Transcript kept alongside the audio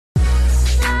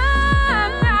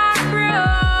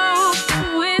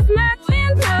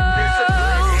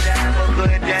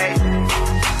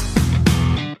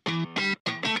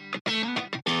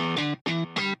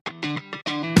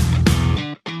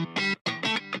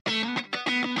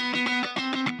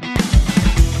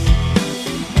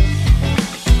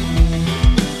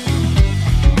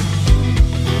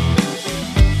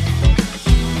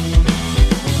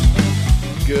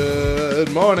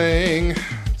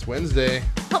Wednesday.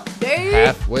 Hump day.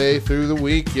 Halfway through the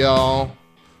week, y'all.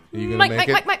 Are you gonna make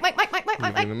it? Mike.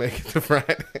 Gonna make it to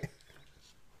Friday.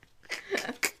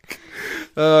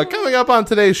 Coming up on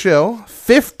today's show,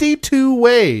 52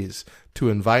 ways to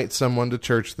invite someone to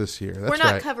church this year. That's We're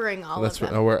not right. covering all That's of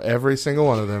them. right. We're every single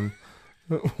one of them.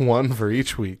 One for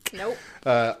each week. Nope.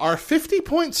 Are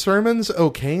 50-point sermons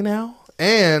okay now?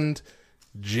 And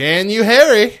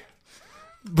January.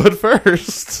 But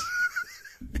first,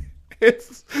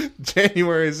 it's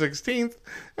January 16th,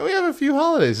 and we have a few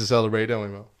holidays to celebrate, don't we,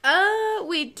 Mo?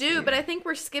 We do, but I think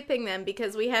we're skipping them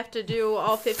because we have to do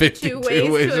all 52 ways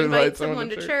ways to invite someone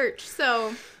to church.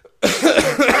 So,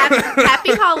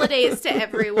 happy holidays to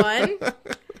everyone.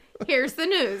 Here's the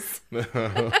news.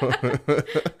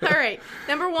 All right.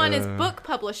 Number one is Book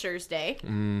Publishers Day.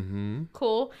 Mm-hmm.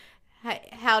 Cool.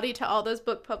 Howdy to all those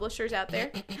book publishers out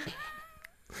there.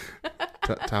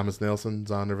 Thomas Nelson,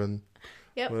 Zondervan,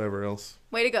 Yep. whatever else.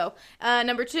 Way to go.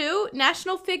 Number two,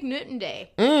 National Fig Newton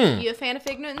Day. You a fan of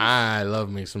Fig Newtons? I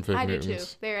love me some Fig I do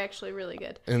Newtons. too. They're actually really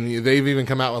good. And they've even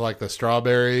come out with like the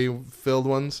strawberry-filled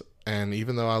ones. And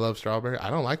even though I love strawberry,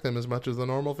 I don't like them as much as the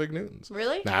normal Fig Newtons.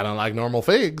 Really? Now, I don't like normal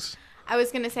figs. I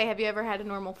was going to say, have you ever had a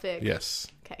normal fig? Yes.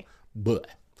 Okay. But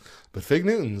Fig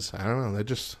Newtons, I don't know.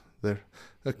 They're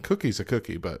a cookie's a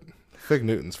cookie, but Fig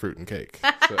Newtons fruit and cake.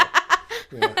 So,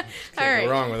 can't right. go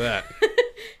wrong with that.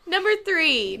 Number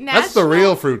three, That's the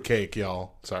real fruit cake,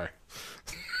 y'all. Sorry.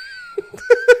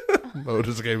 Mo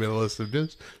just gave me the list of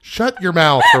just shut your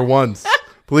mouth for once,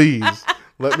 please.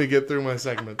 Let me get through my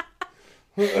segment.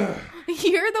 You're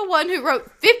the one who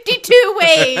wrote 52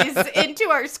 ways into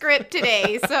our script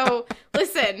today. So,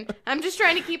 listen, I'm just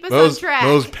trying to keep us on track.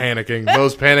 Mo's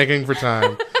panicking for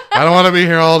time. I don't want to be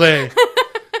here all day.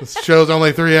 This show's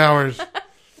only 3 hours.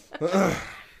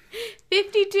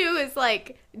 52 is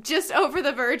like just over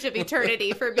the verge of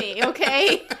eternity for me,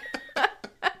 okay?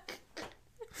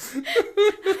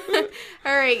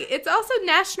 All right. It's also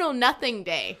National Nothing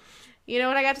Day. You know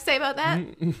what I got to say about that?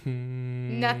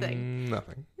 Nothing.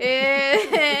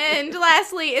 And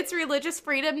lastly, it's Religious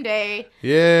Freedom Day.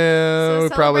 Yeah, So we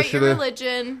probably celebrate your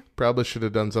religion. Probably should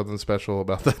have done something special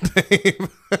about that day.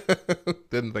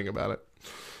 Didn't think about it.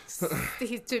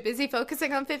 He's too busy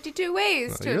focusing on 52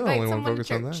 ways to You're the invite only one someone to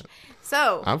focused on church. that.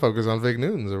 So, I'm focused on Fig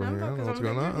Newtons over here. I don't know what's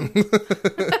focused going on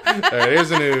on. All right, here's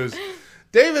the news.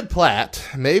 David Platt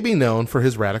may be known for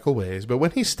his radical ways, but when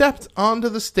he stepped onto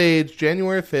the stage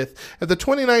January 5th at the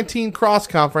 2019 Cross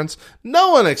Conference,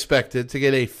 no one expected to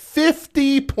get a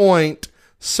 50-point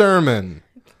sermon.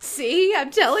 see, I'm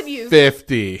telling you.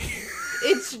 50.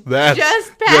 It's That's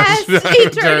just past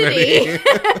eternity.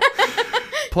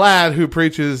 Platt, who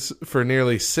preaches for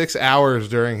nearly 6 hours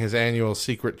during his annual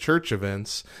secret church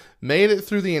events, made it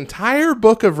through the entire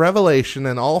book of Revelation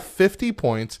and all 50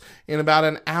 points in about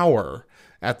an hour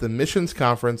at the missions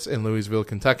conference in Louisville,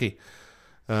 Kentucky.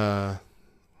 Is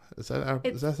that how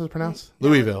it's pronounced? No,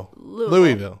 Louisville.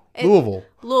 Louisville.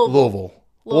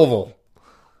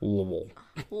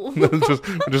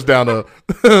 just down to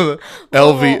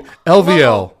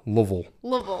LVL.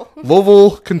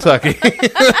 Louisville, Kentucky.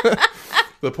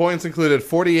 The points included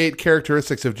 48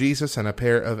 characteristics of Jesus and a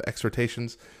pair of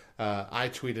exhortations. I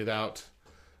tweeted out,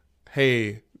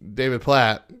 "Hey, David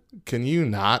Platt, can you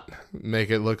not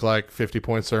make it look like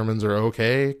 50-point sermons are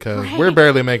okay? Because we're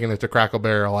barely making it to Crackle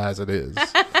Barrel as it is."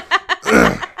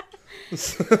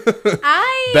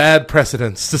 Bad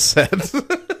precedents to set.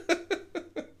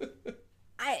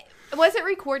 Was it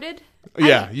recorded?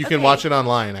 Yeah, you can watch it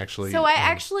online, actually. So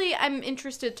I'm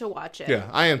interested to watch it. Yeah,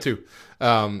 I am too.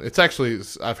 It's actually,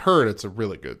 I've heard it's a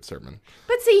really good sermon.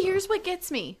 But see, here's what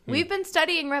gets me. We've been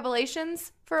studying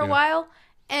Revelations for a while,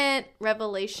 and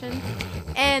Revelation,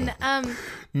 and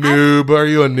noob, are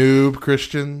you a noob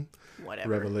Christian? Whatever.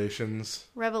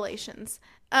 Revelations.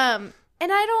 And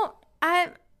I don't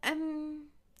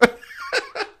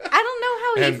know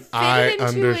how he fit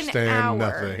it into an hour.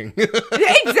 Nothing.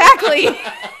 Exactly.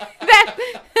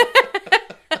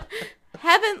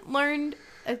 Haven't learned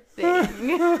a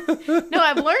thing. No,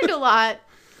 I've learned a lot.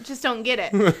 Just don't get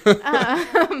it.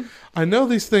 I know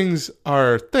these things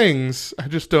are things. I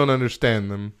just don't understand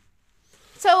them.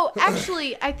 So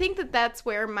actually, I think that's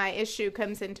where my issue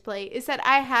comes into play, is that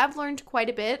I have learned quite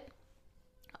a bit,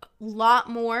 a lot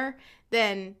more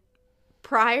than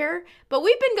prior, but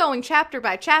we've been going chapter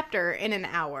by chapter in an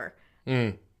hour.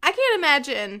 I can't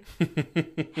imagine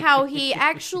how he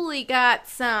actually got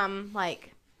some,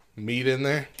 like... meat in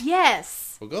there?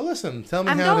 Yes. Well, go listen. Tell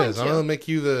me how it is. I'm going to make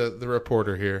you the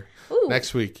reporter here. Ooh.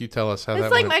 Next week, you tell us how that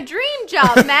went. went. It's like my dream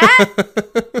job,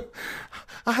 Matt.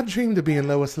 I dreamed of being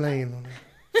Lois Lane.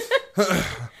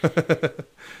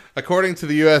 According to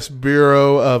the U.S.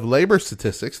 Bureau of Labor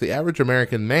Statistics, the average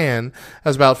American man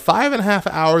has about 5.5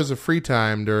 hours of free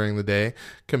time during the day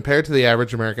compared to the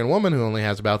average American woman who only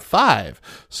has about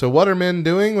 5. So what are men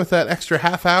doing with that extra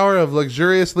half hour of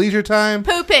luxurious leisure time?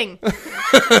 Pooping.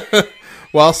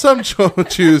 While some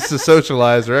choose to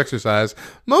socialize or exercise,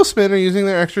 most men are using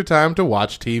their extra time to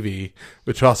watch TV,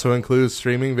 which also includes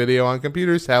streaming video on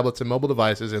computers, tablets, and mobile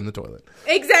devices in the toilet.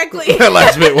 Exactly. That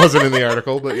last bit wasn't in the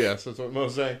article, but yes, that's what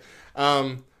most saying.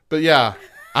 But yeah,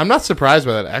 I'm not surprised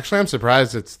by that. Actually, I'm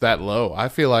surprised it's that low. I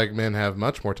feel like men have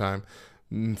much more time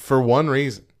for one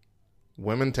reason.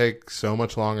 Women take so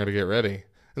much longer to get ready,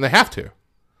 and they have to.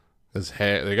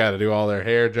 They got to do all their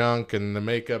hair junk and the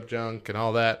makeup junk and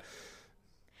all that.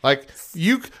 Like,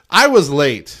 I was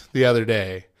late the other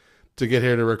day to get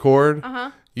here to record.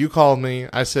 Uh-huh. You called me.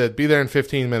 I said, be there in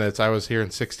 15 minutes. I was here in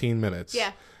 16 minutes.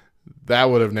 Yeah. That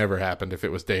would have never happened if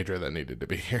it was Daedra that needed to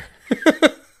be here.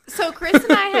 So Chris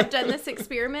and I have done this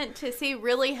experiment to see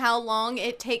really how long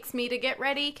it takes me to get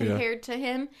ready compared to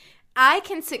him. I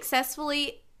can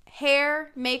successfully hair,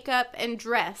 makeup, and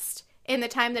dressed in the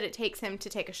time that it takes him to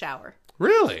take a shower.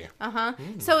 Really? Uh-huh.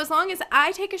 So as long as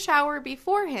I take a shower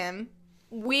before him,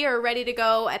 we are ready to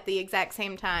go at the exact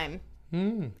same time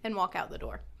and walk out the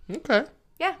door. Okay.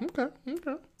 Yeah. Okay.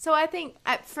 So I think,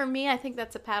 for me, I think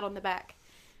that's a pat on the back.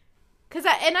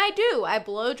 I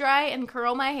blow dry and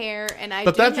curl my hair, and I do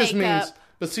makeup. But that just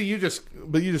means, you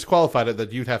just qualified it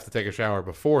that you'd have to take a shower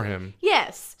before him.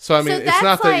 Yes. So I mean, it's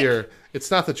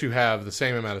not that you have the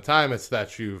same amount of time, it's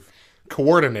that you've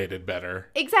coordinated better.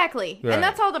 Exactly. Right. And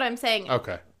that's all that I'm saying.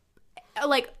 Okay.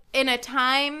 Like, in a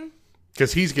time...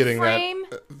 Because he's getting frame,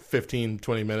 that 15,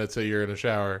 20 minutes that you're in a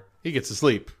shower. He gets to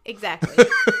sleep. Exactly.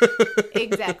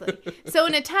 Exactly. So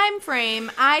in a time frame,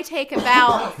 I take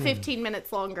about 15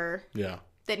 minutes longer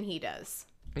than he does.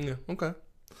 Yeah, okay.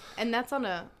 And that's on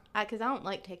because I don't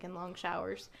like taking long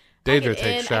showers. Daedra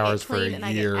takes showers for a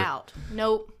year. Out.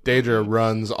 Nope. Daedra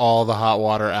runs all the hot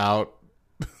water out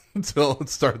until it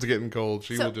starts getting cold.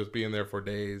 She will just be in there for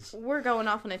days. We're going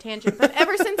off on a tangent. But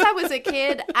ever since I was a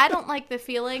kid, I don't like the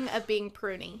feeling of being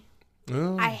pruny.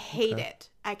 Oh, I hate it.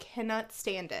 I cannot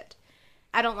stand it.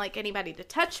 I don't like anybody to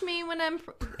touch me when I'm...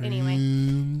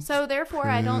 Anyway. So therefore,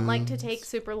 I don't like to take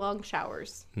super long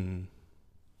showers.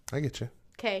 I get you.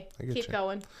 Okay. Keep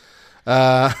going.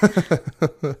 All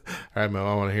right, Mo,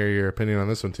 I want to hear your opinion on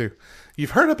this one, too.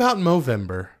 You've heard about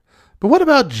Movember, but what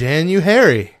about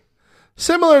January?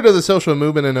 Similar to the social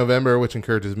movement in November, which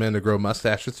encourages men to grow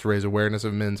mustaches to raise awareness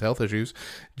of men's health issues,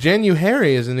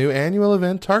 January is a new annual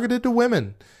event targeted to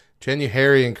women.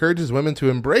 January encourages women to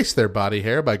embrace their body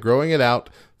hair by growing it out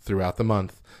throughout the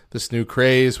month. This new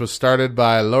craze was started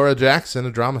by Laura Jackson,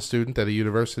 a drama student at a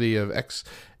University of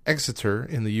Exeter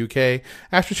in the UK,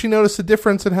 after she noticed a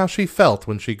difference in how she felt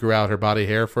when she grew out her body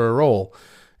hair for a role.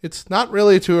 It's not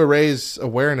really to raise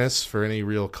awareness for any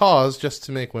real cause, just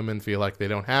to make women feel like they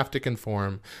don't have to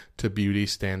conform to beauty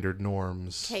standard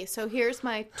norms. Okay, so here's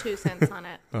my 2 cents on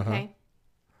it, okay?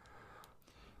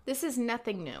 This is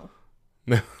nothing new.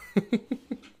 No.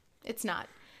 It's not.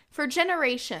 For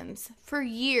generations, for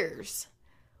years,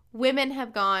 women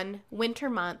have gone winter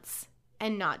months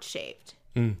and not shaved.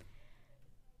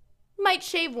 Might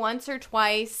shave once or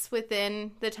twice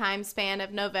within the time span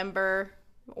of November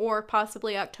or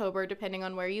possibly October, depending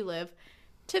on where you live,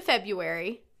 to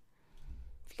February.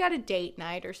 If you got a date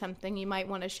night or something, you might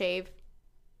want to shave.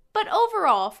 But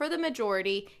overall, for the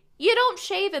majority, you don't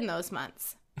shave in those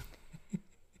months.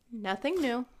 Nothing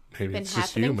new. Maybe Been it's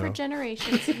just happening for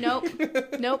generations.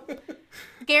 Nope.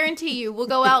 Guarantee you, we'll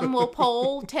go out and we'll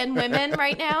poll 10 women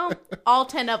right now. All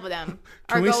 10 of them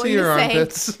are Can we going see your to say...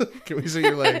 armpits? Can we see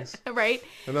your legs? Right?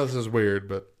 I know this is weird,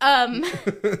 but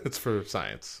it's for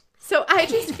science. So I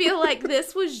just feel like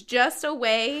this was just a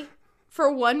way for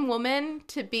one woman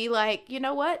to be like, you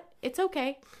know what? It's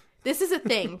okay. This is a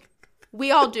thing.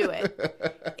 We all do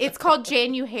it. It's called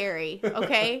January,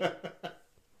 okay?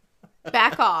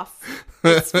 Back off.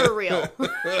 It's for real.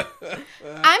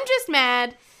 I'm just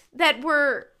mad that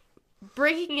we're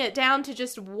breaking it down to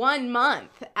just 1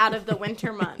 month out of the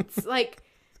winter months. Like,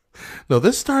 no,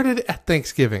 this started at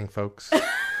Thanksgiving, folks.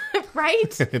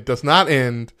 Right? It does not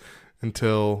end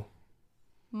until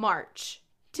March.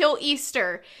 Till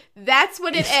Easter. That's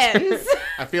when it ends.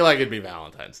 I feel like it'd be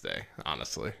Valentine's Day,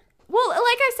 honestly. Well, like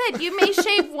I said, you may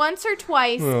shave once or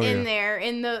twice there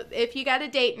if you got a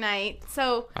date night.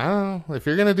 So I don't know. If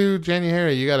you're gonna do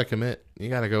January, you gotta commit. You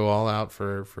gotta go all out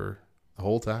for the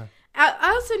whole time.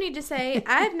 I also need to say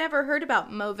I've never heard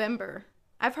about Movember.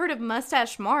 I've heard of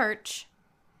Mustache March,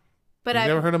 but I've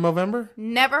never heard of Movember.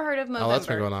 Never heard of Movember. Oh, that's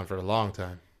been going on for a long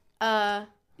time.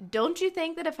 don't you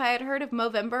think that if I had heard of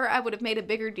Movember, I would have made a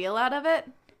bigger deal out of it?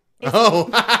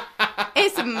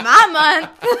 It's my month.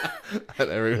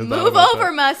 Move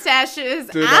over, mustaches.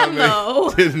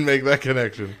 Didn't make that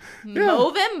connection.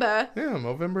 Movember. Yeah,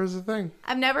 Movember is a thing.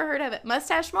 I've never heard of it.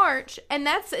 Mustache March, and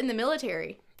that's in the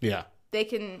military. Yeah. They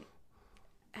can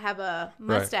have a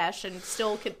mustache and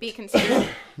still could be considered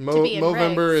to be in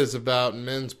Movember regs. is about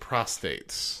men's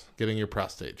prostates, getting your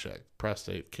prostate checked,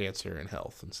 prostate cancer and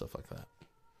health and stuff like that.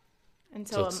 And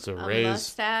so it's a to raise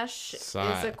mustache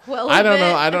size. is equivalent. I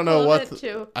don't know what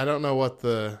I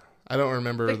don't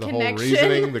remember the whole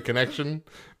reasoning, the connection,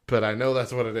 but I know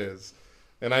that's what it is.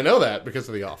 And I know that because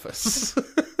of The Office.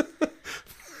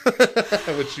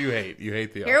 Which you hate. You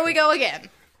hate The Office. Here we go again.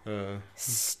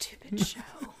 Stupid show.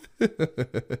 All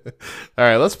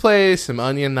right, let's play some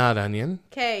Onion, Not Onion.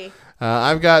 Okay.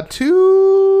 I've got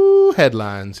 2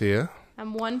 headlines here.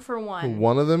 I'm 1 for 1.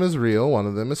 One of them is real, one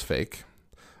of them is fake.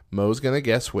 Mo's going to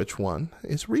guess which one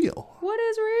is real. What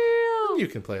is real? You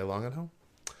can play along at home.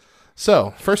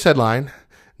 So, first headline.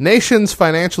 Nation's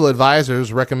financial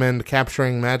advisors recommend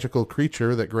capturing magical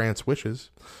creature that grants wishes.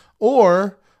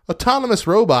 Or, autonomous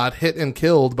robot hit and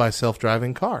killed by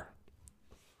self-driving car.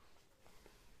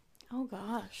 Oh,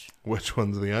 gosh. Which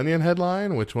one's the Onion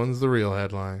headline? Which one's the real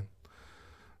headline?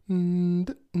 I'm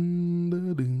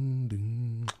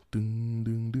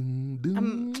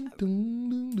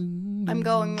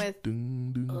going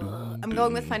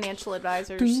with financial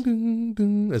advisors.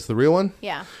 It's the real one?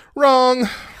 Yeah. Wrong.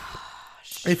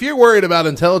 Gosh. If you're worried about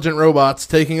intelligent robots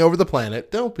taking over the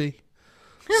planet, don't be.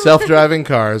 Self-driving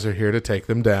cars are here to take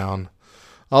them down.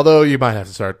 Although you might have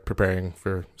to start preparing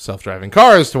for self-driving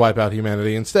cars to wipe out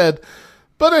humanity instead.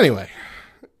 But anyway,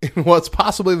 in what's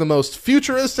possibly the most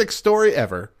futuristic story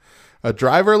ever, a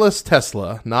driverless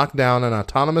Tesla knocked down an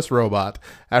autonomous robot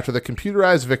after the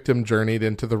computerized victim journeyed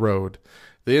into the road.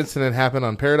 The incident happened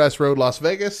on Paradise Road, Las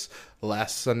Vegas, 2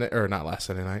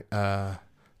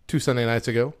 Sunday nights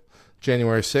ago,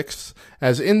 January 6th,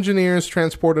 as engineers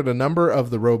transported a number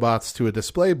of the robots to a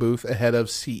display booth ahead of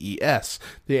CES,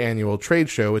 the annual trade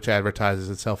show which advertises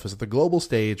itself as the global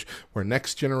stage where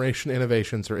next-generation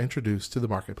innovations are introduced to the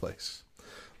marketplace.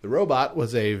 The robot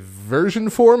was a version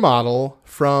 4 model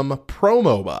from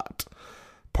Promobot,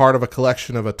 part of a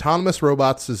collection of autonomous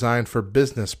robots designed for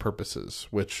business purposes,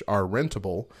 which are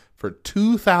rentable for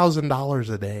 $2,000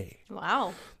 a day.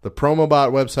 Wow. The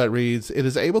Promobot website reads, it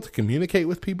is able to communicate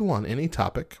with people on any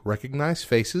topic, recognize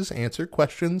faces, answer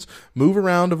questions, move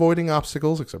around avoiding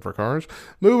obstacles, except for cars,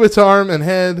 move its arm and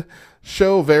head,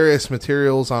 show various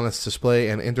materials on its display,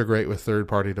 and integrate with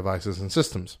third-party devices and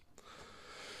systems.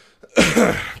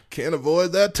 Can't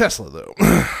avoid that Tesla, though.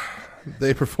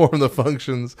 They perform the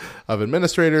functions of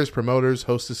administrators, promoters,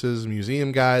 hostesses,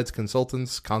 museum guides,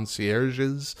 consultants,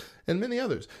 concierges, and many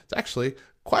others. It's actually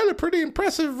quite a pretty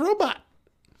impressive robot,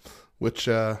 which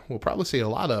we'll probably see a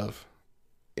lot of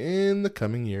in the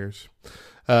coming years.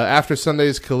 After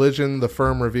Sunday's collision, the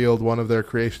firm revealed one of their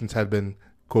creations had been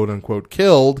quote-unquote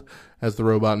killed as the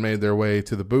robot made their way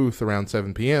to the booth around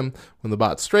 7 p.m. when the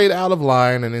bot strayed out of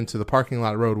line and into the parking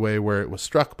lot roadway where it was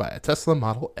struck by a Tesla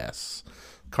Model S.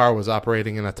 The car was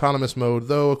operating in autonomous mode,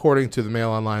 though according to the Mail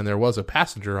Online, there was a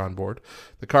passenger on board.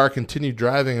 The car continued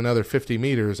driving another 50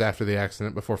 meters after the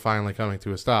accident before finally coming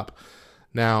to a stop.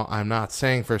 Now, I'm not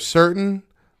saying for certain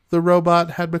the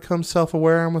robot had become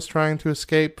self-aware and was trying to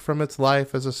escape from its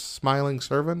life as a smiling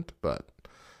servant, but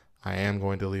I am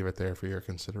going to leave it there for your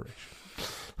consideration.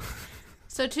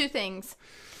 So 2 things.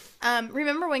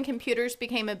 Remember when computers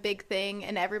became a big thing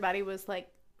and everybody was like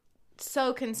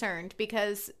so concerned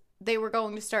because they were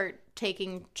going to start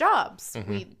taking jobs.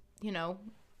 Mm-hmm.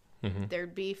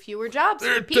 There'd be fewer jobs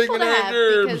for people to have.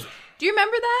 Because, do you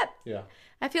remember that? Yeah.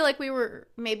 I feel like we were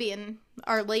maybe in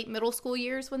our late middle school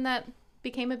years when that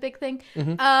became a big thing.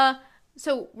 Mm-hmm.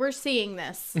 So we're seeing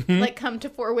this like come to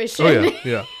fruition. Oh,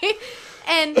 yeah.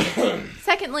 And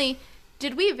secondly,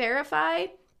 did we verify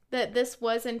that this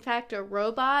was in fact a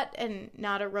robot and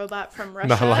not a robot from Russia?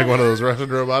 Not like one of those Russian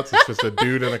robots. It's just a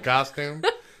dude in a costume.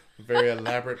 A very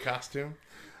elaborate costume.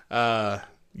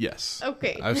 Yes.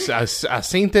 Okay. I've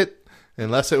seen it.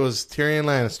 Unless it was Tyrion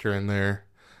Lannister in there,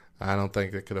 I don't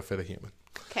think it could have fit a human.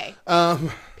 Okay.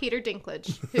 Peter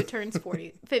Dinklage, who turns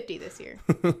 50 this year.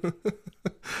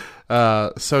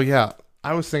 So yeah,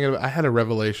 I was thinking I had a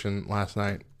revelation last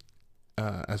night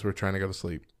as we were trying to go to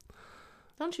sleep.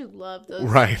 Don't you love those?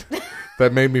 Right.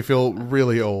 That made me feel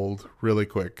really old really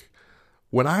quick.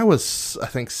 When I was, I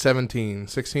think, 16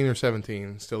 or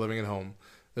 17, still living at home,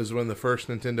 is when the first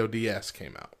Nintendo DS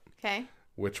came out. Okay.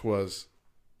 Which was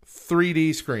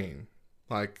 3D screen.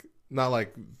 Like, not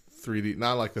like 3D,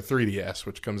 not like the 3DS,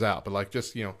 which comes out, but like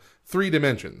just, 3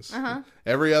 dimensions.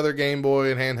 Every other Game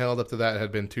Boy and handheld up to that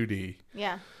had been 2D.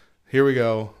 Yeah. Here we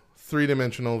go.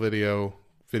 3-dimensional video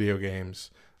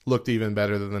games. Looked even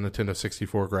better than the Nintendo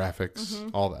 64 graphics,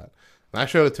 all that. And I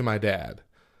showed it to my dad.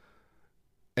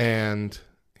 And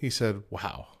he said,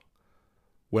 wow.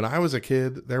 When I was a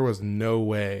kid, there was no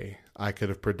way I could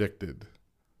have predicted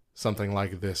something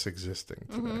like this existing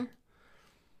today.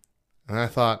 And I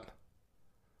thought,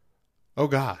 oh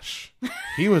gosh,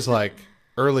 he was like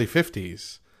early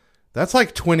 50s. That's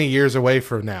like 20 years away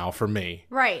from now for me.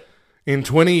 Right. In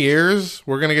 20 years,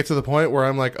 we're going to get to the point where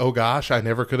I'm like, oh gosh, I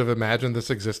never could have imagined this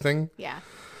existing. Yeah.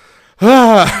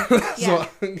 So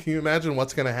can you imagine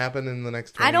what's going to happen in the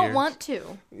next 20 years? I don't want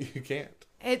to. You can't.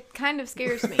 It kind of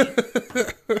scares me.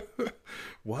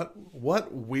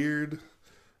 What weird,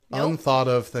 unthought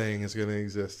of thing is going to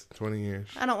exist in 20 years?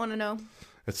 I don't want to know.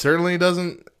 It certainly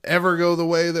doesn't ever go the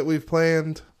way that we've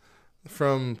planned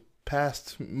from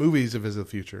past movies of the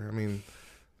future. I mean,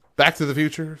 Back to the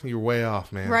Future, you're way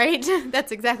off, man. Right?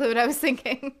 That's exactly what I was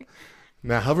thinking.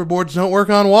 Now, hoverboards don't work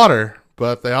on water,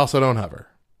 but they also don't hover.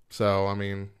 So, I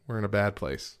mean, we're in a bad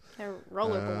place. They're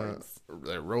rollerboards.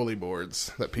 They're rolly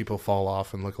boards that people fall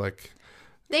off and look like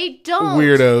they don't.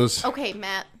 Weirdos. Okay,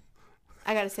 Matt.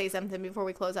 I got to say something before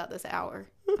we close out this hour.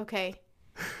 Okay?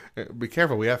 Be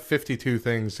careful. We have 52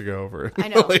 things to go over. I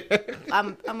know.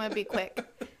 I'm going to be quick.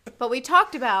 But we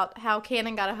talked about how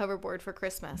Canon got a hoverboard for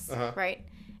Christmas, right?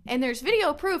 And there's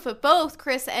video proof of both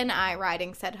Chris and I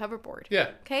riding said hoverboard.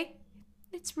 Yeah. Okay?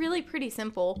 It's really pretty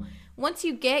simple. Once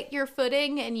you get your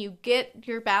footing and you get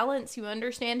your balance, you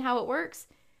understand how it works.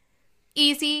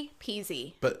 Easy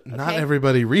peasy. But not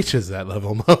everybody reaches that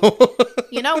level, Mo.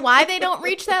 You know why they don't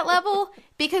reach that level?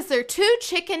 Because they're too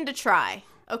chicken to try.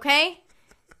 Okay?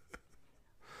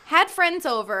 Had friends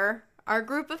over, our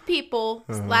group of people,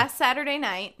 last Saturday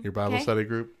night. Your Bible study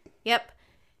group? Yep.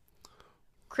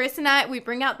 Chris and I, we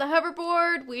bring out the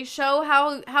hoverboard. We show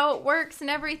how it works and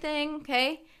everything.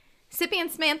 Okay? Sippy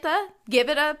and Samantha give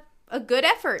it a good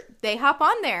effort. They hop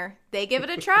on there. They give it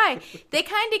a try. They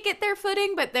kind of get their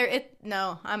footing, but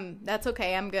that's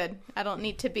okay. I'm good. I don't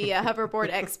need to be a hoverboard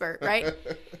expert, right?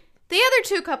 The other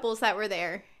 2 couples that were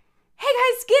there, hey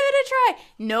guys, give it a try.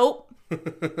 Nope.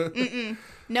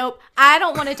 Nope. I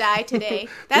don't want to die today.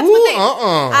 That's what they.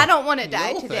 I don't want to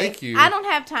die today. Thank you. I don't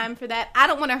have time for that. I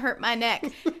don't want to hurt my neck.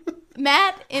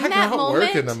 Matt, in that moment.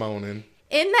 Work in the morning.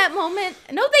 In that moment,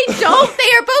 no, they don't.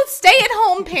 They are both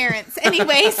stay-at-home parents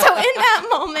anyway. So in that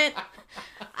moment,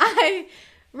 I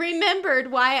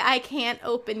remembered why I can't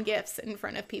open gifts in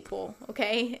front of people,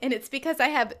 okay? And it's because I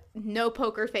have no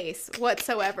poker face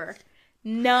whatsoever.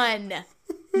 None.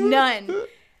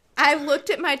 I looked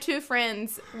at my 2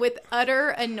 friends with utter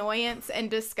annoyance and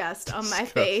disgust on my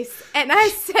face, and I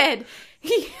said,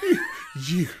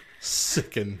 You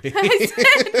sicken me. I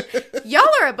said, y'all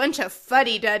are a bunch of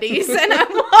fuddy-duddies, and I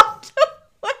walked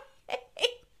away.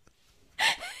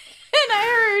 And I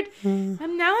heard,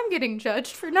 now I'm getting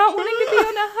judged for not wanting to be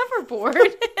on a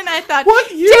hoverboard. And I thought,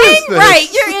 what year dang is this? right,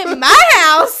 you're in my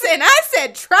house, and I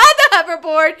said, try the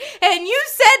hoverboard, and you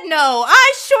said no.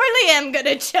 I surely am going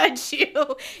to judge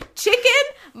you.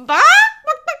 Chicken, bah,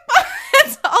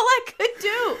 that's all I could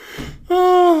do.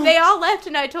 They all left,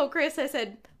 and I told Chris, I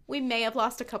said, we may have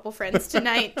lost a couple friends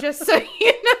tonight, just so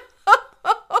you know.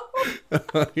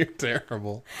 You're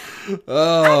terrible.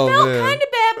 I felt kind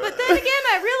of bad, but then again,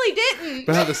 I really didn't.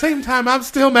 But at the same time, I'm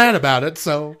still mad about it,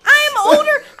 so. I am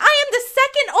older. I am the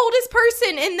second oldest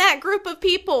person in that group of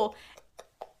people.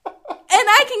 And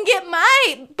I can get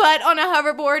my butt on a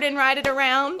hoverboard and ride it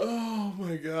around. Oh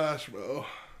my gosh, Mo.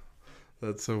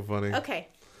 That's so funny. Okay.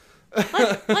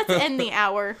 Let's end the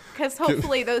hour, because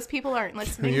hopefully those people aren't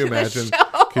listening to this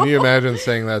show. Can you imagine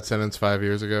saying that sentence 5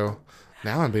 years ago?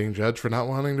 Now I'm being judged for not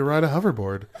wanting to ride a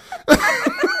hoverboard.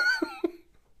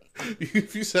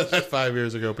 If you said that 5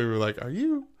 years ago, people were like, Are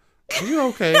you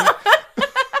okay?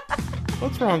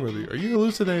 What's wrong with you? Are you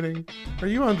hallucinating? Are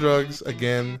you on drugs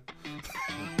again?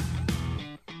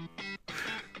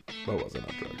 Well, I wasn't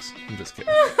on drugs. I'm just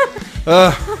kidding.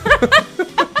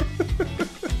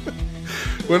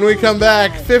 When we come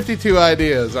back, 52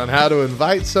 ideas on how to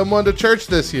invite someone to church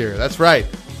this year. That's right,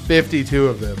 52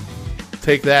 of them.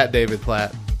 Take that, David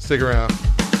Platt. Stick around.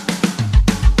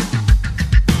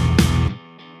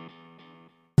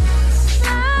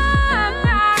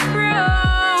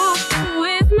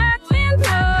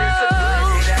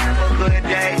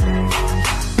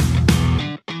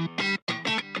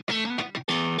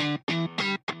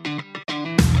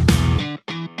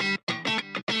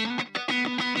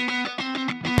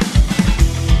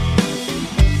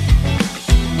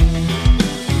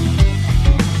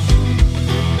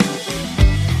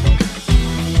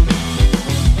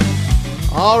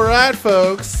 All right,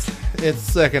 folks. It's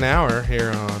second hour here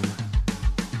on...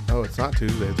 Oh, it's not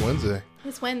Tuesday. It's Wednesday.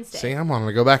 It's Wednesday. See, I'm going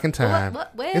to go back in time.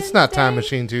 What, it's not Time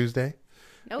Machine Tuesday.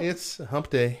 Nope. It's Hump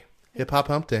Day. Hip-hop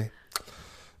Hump Day.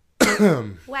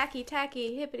 Wacky,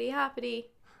 tacky, hippity,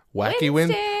 hoppity. Wacky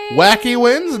Wednesday. Wacky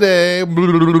Wednesday.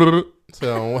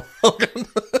 So, welcome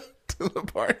to the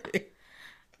party.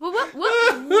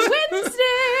 Wednesday.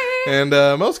 And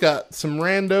Mo's got some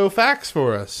rando facts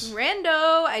for us.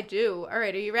 Rando, I do. All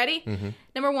right, are you ready? Mm-hmm.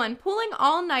 Number 1, pulling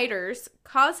all-nighters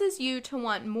causes you to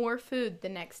want more food the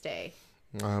next day.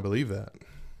 I believe that.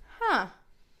 Huh.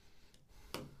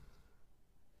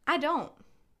 I don't.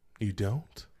 You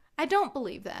don't? I don't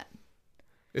believe that.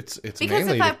 It's because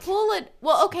mainly if I pull it,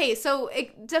 well, okay, so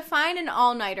define an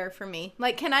all-nighter for me.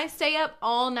 Like, can I stay up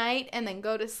all night and then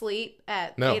go to sleep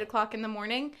at 8 o'clock in the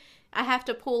morning? I have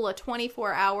to pull a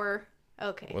 24-hour.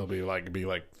 Okay. Well, it'd be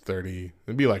like 30.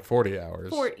 It'd be like 40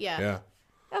 hours. Yeah.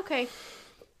 Okay.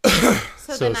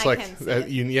 So then it's I like can see it.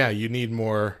 You need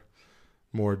more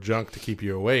junk to keep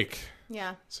you awake.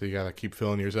 Yeah. So you got to keep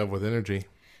filling yourself with energy.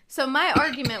 So my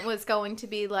argument was going to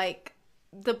be like,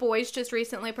 the boys just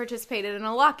recently participated in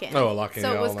a lock-in. Oh, a lock-in.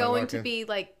 So it was going to be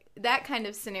like that kind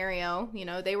of scenario. You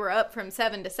know, they were up from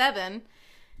 7 to 7.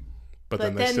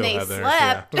 But then they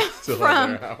slept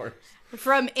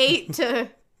from 8 to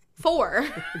 4.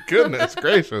 Goodness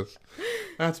gracious.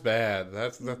 That's bad.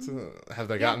 That's have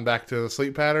they gotten back to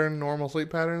the normal sleep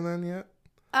pattern then yet?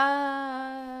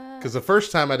 Because the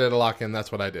first time I did a lock-in,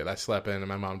 that's what I did. I slept in and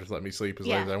my mom just let me sleep as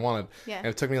late as I wanted. Yeah. And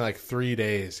it took me like 3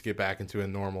 days to get back into a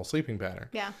normal sleeping pattern.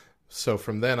 Yeah. So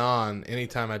from then on,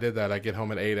 anytime I did that, I'd get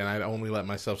home at 8 and I'd only let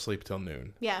myself sleep till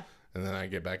noon. Yeah. And then I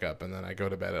get back up, and then I go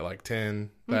to bed at like 10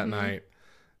 that night,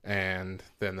 and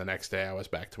then the next day I was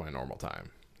back to my normal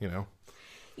time, you know?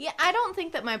 Yeah, I don't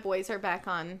think that my boys are back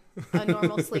on a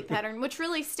normal sleep pattern, which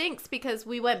really stinks because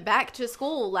we went back to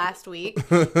school last week.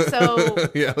 So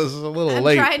yeah, this is a little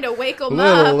late. I'm trying to wake them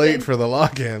up. A little late for the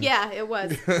lock-in. Yeah, it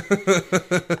was.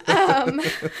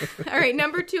 All right,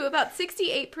 number 2, about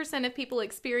 68% of people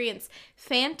experience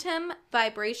phantom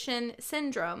vibration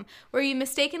syndrome, where you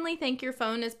mistakenly think your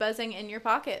phone is buzzing in your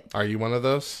pocket. Are you one of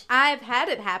those? I've had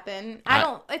it happen.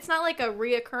 It's not like a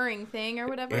reoccurring thing or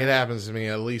whatever. It happens to me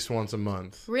at least once a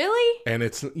month. Really? And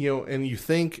it's, and you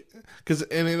think,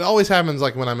 and it always happens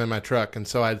like when I'm in my truck. And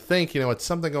so I'd think, it's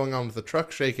something going on with the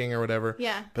truck shaking or whatever.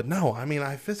 Yeah. But no,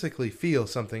 I physically feel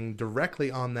something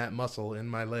directly on that muscle in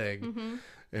my leg. Mm-hmm.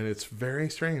 And it's very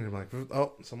strange. I'm like,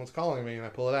 oh, someone's calling me. And I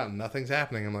pull it out and nothing's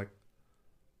happening. I'm like,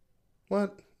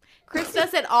 what? Chris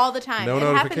does it all the time. No it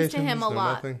happens to him a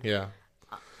lot. Nothing? Yeah.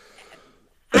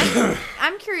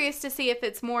 I'm curious to see if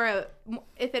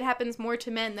if it happens more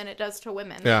to men than it does to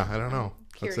women. Yeah, I don't know.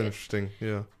 That's interesting.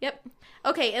 Yeah. Yep.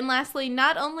 Okay, and lastly,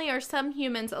 not only are some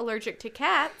humans allergic to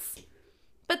cats,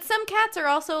 but some cats are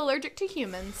also allergic to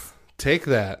humans. Take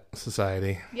that,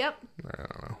 society. Yep. I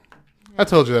don't know. I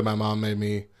told you that my mom made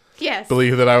me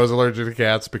believe that I was allergic to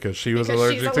cats because she was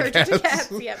allergic to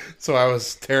cats. Yep. So I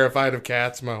was terrified of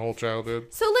cats my whole childhood.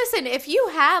 So listen, if you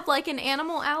have like an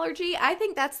animal allergy, I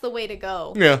think that's the way to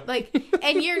go. Yeah.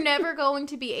 And you're never going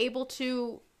to be able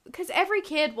to, because every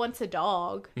kid wants a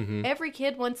dog. Mm-hmm. Every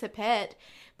kid wants a pet.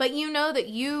 But you know that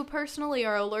you personally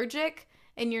are allergic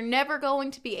and you're never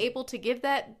going to be able to give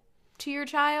that to your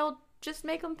child. Just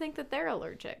make them think that they're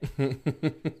allergic.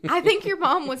 I think your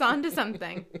mom was onto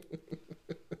something.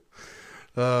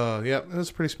 Yeah, it was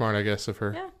pretty smart, I guess, of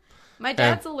her. Yeah. My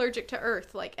dad's allergic to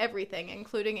earth, like everything,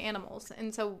 including animals.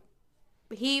 And so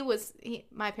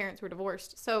my parents were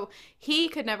divorced. So he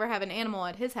could never have an animal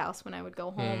at his house when I would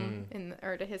go home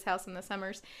or to his house in the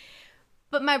summers.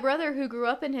 But my brother, who grew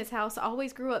up in his house,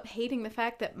 always grew up hating the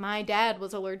fact that my dad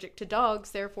was allergic to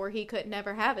dogs, therefore he could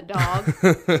never have a dog.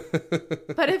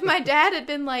 But if my dad had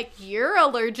been like, you're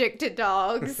allergic to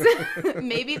dogs,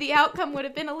 maybe the outcome would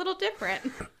have been a little different.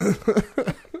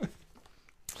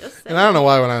 And I don't know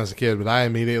why when I was a kid, but I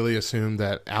immediately assumed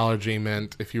that allergy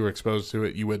meant if you were exposed to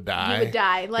it, you would die. You would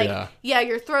die. Like, yeah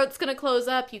your throat's going to close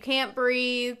up, you can't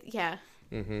breathe. Yeah.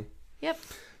 Mm-hmm. Yep.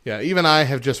 Yeah, even I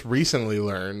have just recently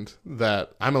learned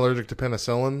that I'm allergic to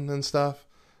penicillin and stuff,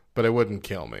 but it wouldn't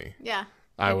kill me. Yeah.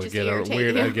 I would get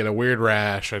I'd get a weird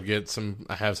rash, I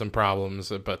have some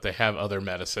problems, but they have other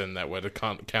medicine that would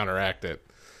counteract it.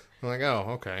 I'm like, oh,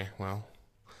 okay, well,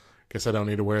 guess I don't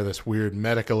need to wear this weird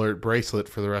medic alert bracelet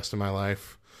for the rest of my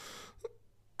life.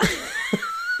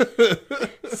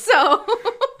 So,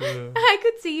 I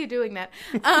could see you doing that.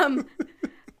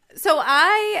 So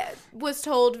I was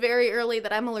told very early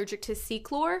that I'm allergic to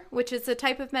Ceclor, which is a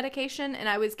type of medication, and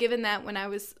I was given that when I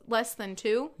was less than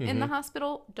 2 in the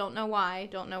hospital. Don't know why.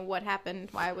 Don't know what happened,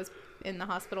 why I was in the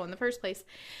hospital in the first place.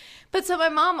 But so my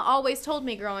mom always told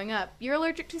me growing up, you're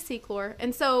allergic to Ceclor.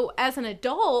 And so as an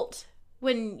adult,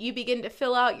 when you begin to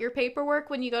fill out your paperwork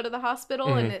when you go to the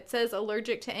hospital and it says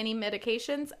allergic to any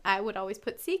medications, I would always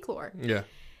put Ceclor. Yeah.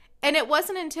 And it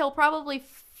wasn't until probably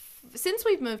since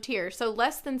we've moved here, so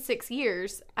less than 6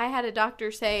 years, I had a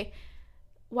doctor say,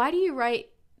 why do you write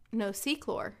no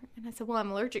Ceclor? And I said, well,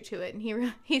 I'm allergic to it.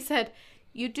 And he said,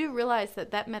 you do realize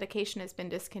that medication has been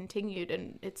discontinued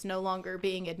and it's no longer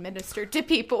being administered to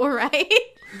people, right?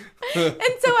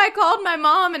 And so I called my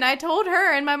mom and I told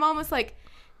her, and my mom was like,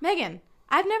 Megan,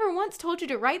 I've never once told you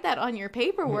to write that on your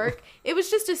paperwork. It was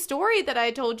just a story that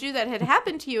I told you that had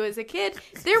happened to you as a kid.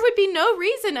 There would be no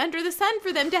reason under the sun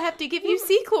for them to have to give you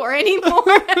Ceclor anymore.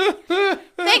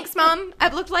 Thanks, Mom.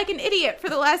 I've looked like an idiot for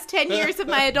the last 10 years of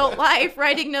my adult life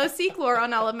writing no Ceclor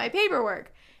on all of my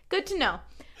paperwork. Good to know.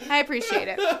 I appreciate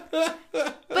it. But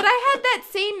I had that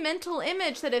same mental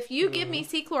image that if you give me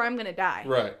Ceclor, I'm going to die.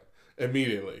 Right.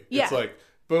 Immediately. Yeah. It's like,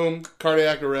 boom,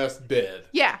 cardiac arrest, dead.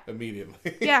 Yeah. Immediately.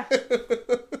 Yeah.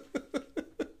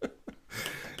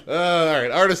 All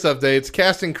right, artist updates.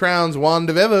 Casting Crown's Juan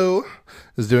DeVevo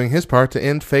is doing his part to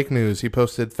end fake news. He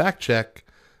posted, fact check,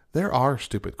 there are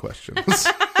stupid questions.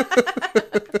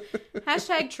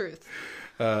 Hashtag truth.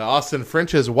 Austin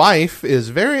French's wife is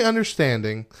very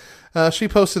understanding. She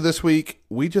posted this week,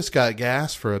 we just got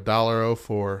gas for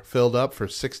 $1.04, filled up for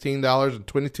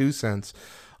 $16.22.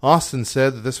 Austin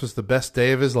said that this was the best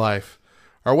day of his life.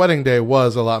 Our wedding day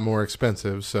was a lot more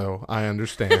expensive, so I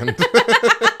understand.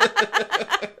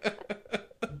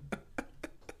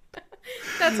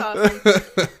 That's awesome.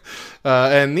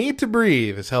 And Need to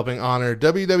Breathe is helping honor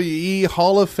WWE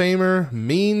Hall of Famer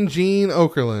Mean Gene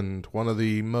Okerlund, one of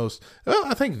the most, well,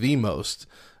 I think the most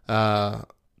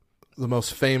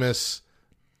famous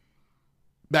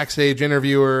backstage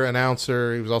interviewer,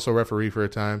 announcer. He was also a referee for a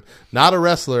time. Not a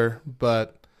wrestler,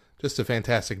 but just a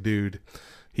fantastic dude.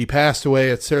 He passed away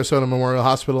at Sarasota Memorial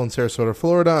Hospital in Sarasota,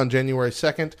 Florida on January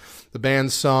 2nd. The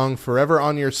band's song Forever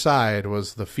on Your Side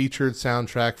was the featured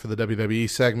soundtrack for the WWE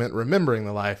segment remembering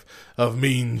the life of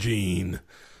Mean Gene.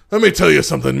 Let me tell you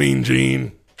something, Mean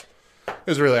Gene.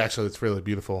 It's really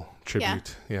beautiful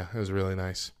tribute. Yeah, it was really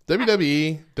nice.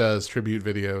 WWE does tribute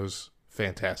videos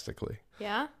fantastically.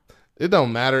 Yeah? It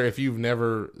don't matter if you've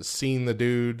never seen the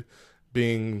dude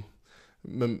being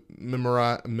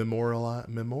memorialized.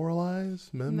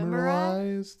 There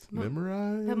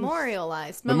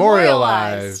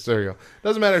you go.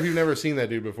 Doesn't matter if you've never seen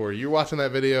that dude before. You're watching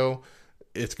that video,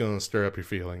 it's going to stir up your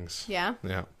feelings. Yeah?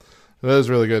 Yeah. That was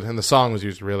really good. And the song was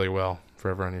used really well.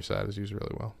 Forever on Your Side is used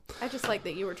really well. I just like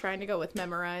that you were trying to go with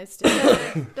memorized.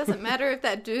 It doesn't matter if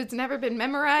that dude's never been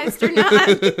memorized or not.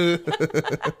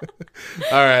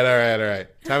 All right.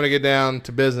 Time to get down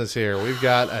to business here. We've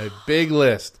got a big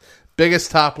list.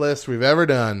 Biggest top list we've ever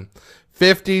done.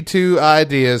 52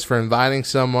 ideas for inviting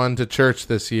someone to church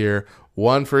this year.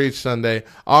 One for each Sunday.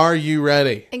 Are you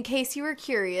ready? In case you were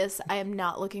curious, I am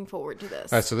not looking forward to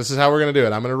this. All right, so this is how we're going to do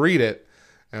it. I'm going to read it,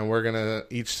 and we're going to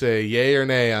each say yay or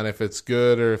nay on if it's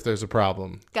good or if there's a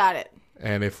problem. Got it.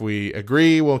 And if we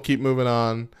agree, we'll keep moving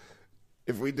on.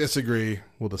 If we disagree,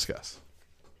 we'll discuss.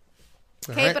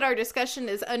 Okay, right? But our discussion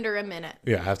is under a minute.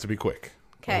 Yeah, it has to be quick.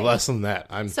 Okay. Less than that.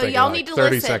 So y'all need to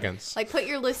 30 listen. seconds. Like, put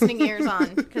your listening ears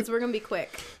on, because we're going to be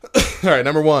quick. All right,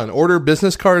 number 1. Order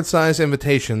business card size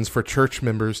invitations for church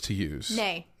members to use.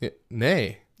 Nay. Yeah,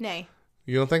 nay? Nay.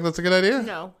 You don't think that's a good idea?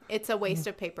 No, it's a waste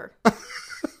of paper.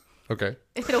 Okay.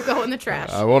 It'll go in the trash.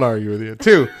 I won't argue with you.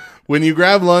 2, when you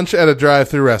grab lunch at a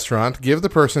drive-thru restaurant, give the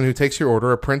person who takes your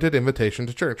order a printed invitation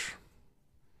to church.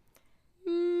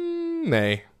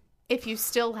 Nay. If you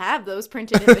still have those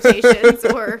printed invitations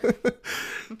or...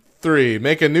 3,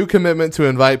 make a new commitment to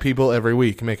invite people every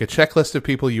week. Make a checklist of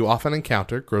people you often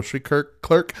encounter. Grocery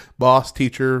clerk, boss,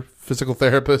 teacher, physical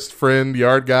therapist, friend,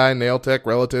 yard guy, nail tech,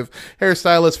 relative,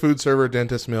 hairstylist, food server,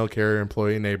 dentist, mail carrier,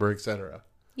 employee, neighbor, etc.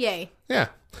 Yay. Yeah.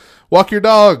 Walk your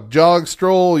dog, jog,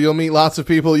 stroll. You'll meet lots of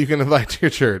people you can invite to your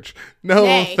church. No,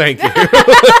 Nay. Thank you.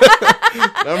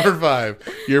 Number 5,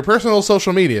 your personal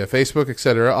social media, Facebook,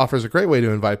 etc., offers a great way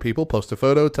to invite people. Post a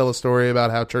photo, tell a story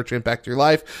about how church impacted your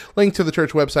life, link to the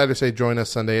church website, or say, join us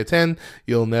Sunday at 10.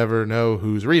 You'll never know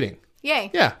who's reading.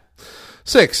 Yay. Yeah.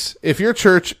 6, if your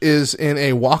church is in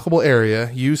a walkable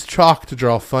area, use chalk to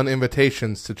draw fun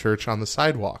invitations to church on the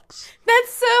sidewalks.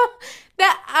 That's so...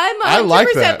 I'm 100% I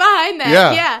like that. behind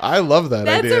that. Yeah. I love that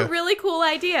idea. That's a really cool cool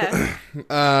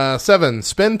idea. 7,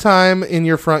 spend time in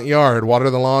your front yard. Water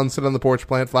the lawn, sit on the porch,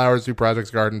 plant flowers, do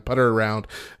projects, garden, putter around,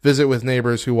 visit with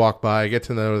neighbors who walk by, get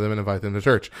to know them, and invite them to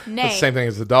church. Nay. That's the same thing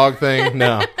as the dog thing?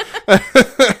 No.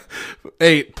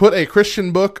 8, put a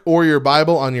Christian book or your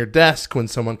Bible on your desk. When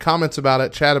someone comments about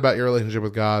it, chat about your relationship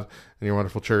with God and your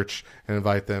wonderful church and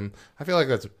invite them. I feel like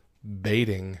that's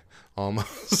baiting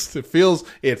almost. It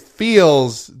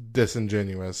feels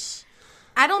disingenuous.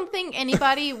 I don't think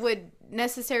anybody would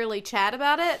necessarily chat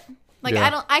about it. Like,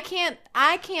 Yeah.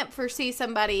 I can't foresee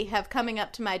somebody have coming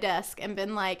up to my desk and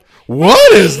been like,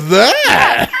 What is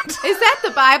that? is that the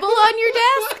Bible on your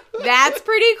desk? That's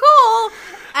pretty cool.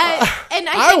 And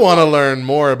I want to learn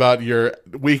more about your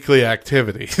weekly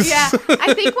activities. Yeah,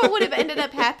 I think what would have ended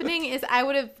up happening is I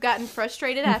would have gotten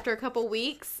frustrated after a couple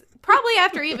weeks, probably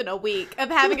after even a week of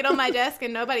having it on my desk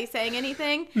and nobody saying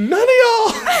anything. None of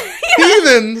y'all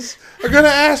heathens are going to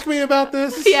ask me about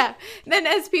this. Yeah. Then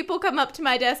as people come up to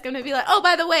my desk, I'm going to be like, oh,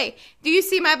 by the way, do you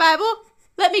see my Bible?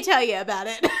 Let me tell you about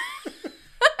it.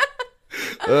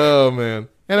 Oh, man.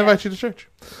 And invite you to church.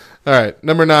 All right.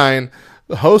 Number 9.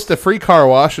 Host a free car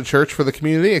wash at church for the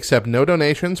community. Accept no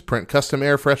donations. Print custom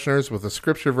air fresheners with a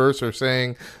scripture verse or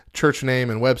saying, church name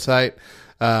and website.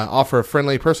 Offer a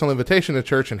friendly personal invitation to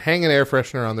church and hang an air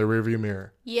freshener on the rearview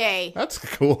mirror. Yay. That's a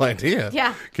cool idea.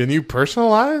 Yeah. Can you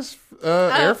personalize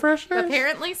air fresheners?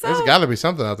 Apparently so. There's got to be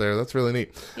something out there. That's really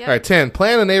neat. Yep. All right, 10.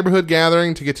 Plan a neighborhood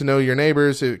gathering to get to know your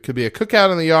neighbors. It could be a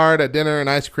cookout in the yard, a dinner, an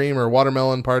ice cream or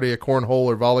watermelon party, a cornhole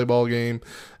or volleyball game.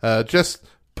 Just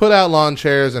put out lawn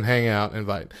chairs and hang out,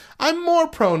 invite. I'm more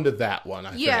prone to that one,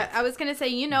 I think. I was going to say,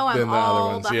 I'm than the other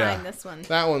all ones, behind this one.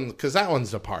 That one, because that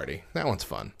one's a party. That one's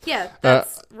fun. Yeah,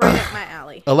 that's right up my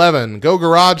alley. 11. Go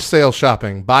garage sale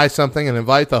shopping. Buy something and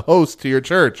invite the host to your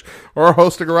church. Or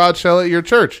host a garage sale at your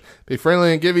church. Be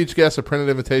friendly and give each guest a printed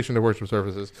invitation to worship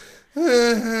services.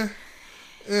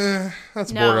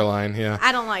 That's No. borderline, yeah.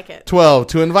 I don't like it. 12.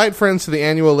 To invite friends to the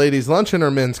annual ladies' luncheon or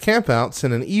men's campout,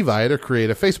 send an evite or create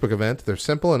a Facebook event. They're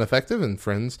simple and effective, and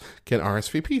friends can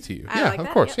RSVP to you. I Yeah, like of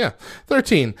that, course, yep. yeah.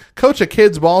 13. Coach a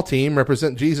kids' ball team,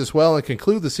 represent Jesus well, and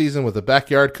conclude the season with a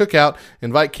backyard cookout.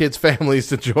 Invite kids' families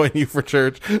to join you for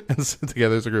church and sit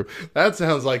together as a group. That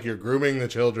sounds like you're grooming the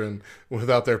children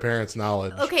without their parents'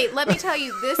 knowledge. Okay, let me tell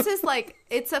you, this is like,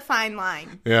 it's a fine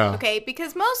line. Yeah. Okay,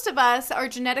 because most of us are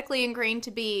genetically ingrained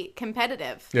to be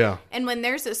competitive. Yeah. And when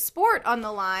there's a sport on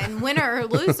the line, winner or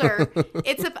loser,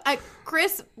 it's a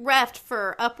Chris refed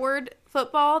for Upward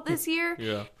football this year.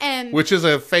 Yeah. And Which is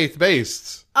a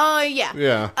faith-based. yeah.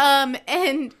 Yeah.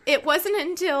 And it wasn't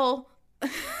until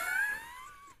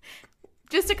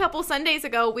just a couple Sundays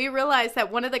ago we realized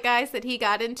that one of the guys that he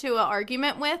got into an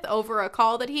argument with over a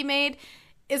call that he made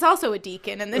is also a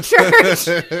deacon in the church.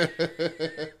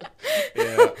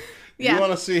 Yeah. Yeah. You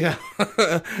want to see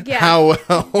how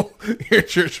well your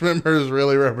church members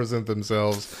really represent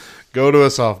themselves? Go to a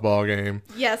softball game.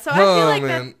 Yeah, so I feel like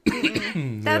man.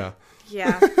 that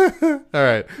yeah. All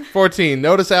right. 14.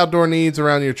 Notice outdoor needs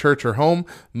around your church or home.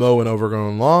 Mow an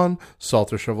overgrown lawn.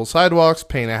 Salt or shovel sidewalks.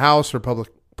 Paint a house or public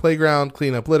playground.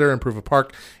 Clean up litter. Improve a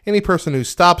park. Any person who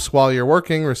stops while you're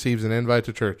working receives an invite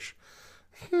to church.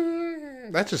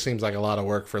 That just seems like a lot of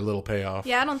work for a little payoff.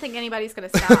 Yeah, I don't think anybody's going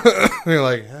to stop. You're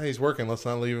like, he's working. Let's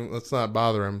not leave him. Let's not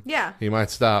bother him. Yeah. He might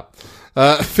stop.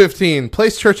 15.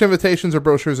 Place church invitations or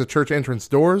brochures at church entrance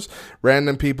doors.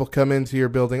 Random people come into your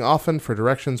building often for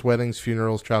directions, weddings,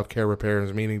 funerals, childcare,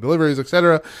 repairs, meeting, deliveries,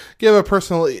 etc. Give a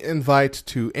personal invite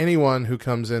to anyone who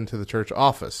comes into the church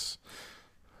office.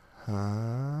 I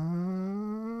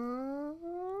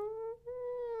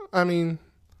mean,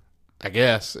 I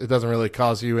guess it doesn't really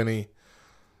cause you any.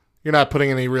 You're not putting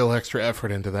any real extra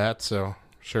effort into that, so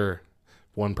sure.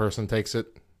 If one person takes it,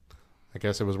 I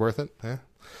guess it was worth it. Yeah.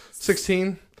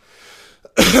 16.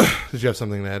 Did you have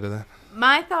something to add to that?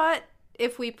 My thought,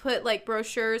 if we put like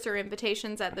brochures or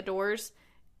invitations at the doors,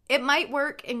 it might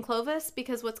work in Clovis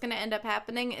because what's going to end up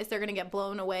happening is they're going to get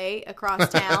blown away across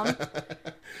town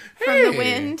from the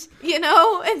wind,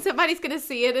 and somebody's going to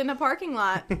see it in a parking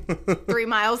lot 3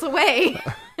 miles away.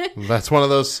 That's one of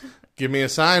those give me a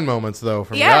sign moments, though,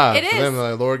 from Yeah, God. it For is. them,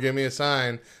 like, Lord, give me a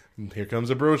sign. Here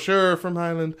comes a brochure from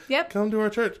Highland. Yep. Come to our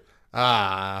church.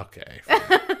 Ah, okay.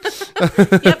 Yep.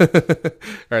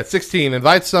 All right, 16.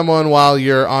 Invite someone while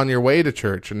you're on your way to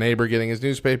church. A neighbor getting his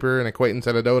newspaper, an acquaintance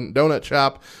at a donut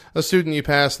shop, a student you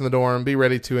pass in the dorm. Be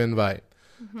ready to invite.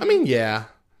 I mean, yeah.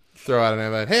 Throw out an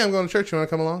invite. Hey, I'm going to church. You want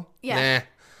to come along? Yeah.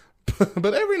 Nah.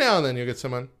 But every now and then you'll get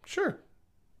someone. Sure.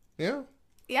 Yeah.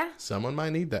 Yeah. Someone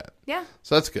might need that. Yeah.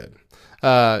 So that's good.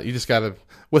 You just got to,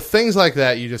 with things like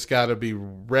that, you just got to be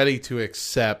ready to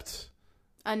accept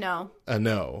A no. a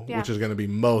no, Yeah. which is going to be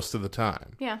most of the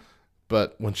time. Yeah.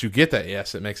 But once you get that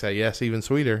yes, it makes that yes even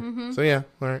sweeter. So yeah,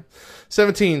 all right.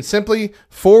 17, simply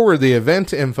forward the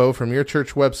event info from your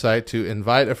church website to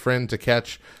invite a friend to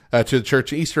catch to the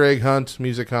church Easter egg hunt,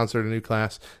 music concert, a new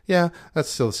class. Yeah, that's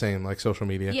still the same, like social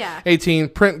media. Yeah. 18,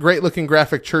 print great-looking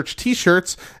graphic church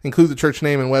T-shirts. Include the church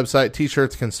name and website.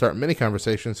 T-shirts can start many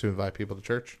conversations to invite people to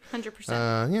church.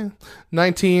 100%. Yeah.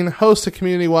 19, host a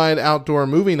community-wide outdoor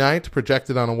movie night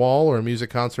projected on a wall or a music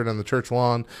concert on the church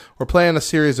lawn, or plan a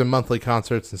series of monthly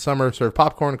concerts in summer. Serve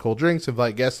popcorn, cold drinks,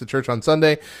 invite guests to church on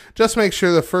Sunday. Just make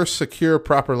sure the first secure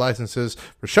proper licenses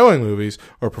for showing movies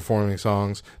or performing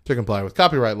songs to comply with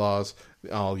copyright laws.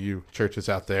 All you churches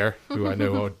out there who I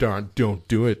know don't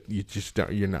do it.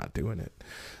 You're not doing it.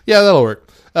 Yeah, that'll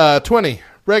work. 20,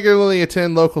 regularly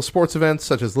attend local sports events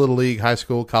such as Little League, high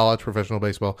school, college, professional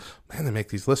baseball. Man, they make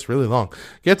these lists really long.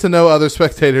 Get to know other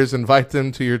spectators. Invite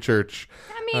them to your church.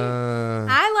 I mean,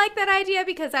 I like that idea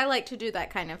because I like to do that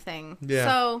kind of thing. Yeah.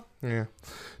 So, Yeah.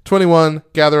 21,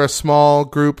 gather a small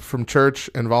group from church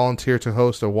and volunteer to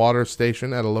host a water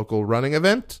station at a local running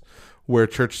event. Wear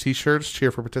church T-shirts,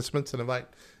 cheer for participants, and invite.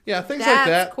 Yeah, things like That's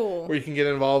that. cool. Where you can get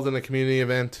involved in a community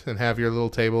event and have your little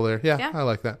table there. Yeah, Yeah. I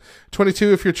like that.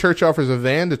 22, if your church offers a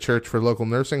van to church for a local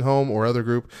nursing home or other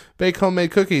group, bake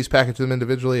homemade cookies, package them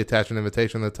individually, attach an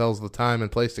invitation that tells the time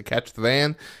and place to catch the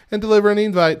van, and deliver an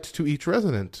invite to each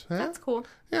resident. Yeah. that's cool.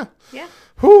 Yeah. Yeah.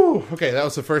 Whew. Okay, that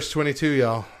was the first 22,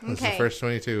 y'all. This is the Okay. first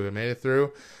 22. We made it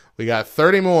through. We got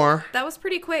 30 more. That was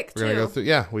pretty quick, We're too. going to go through.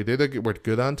 Yeah, we did. We're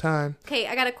good on time. Okay,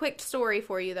 I got a quick story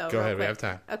for you, though. Go real ahead, we quick. have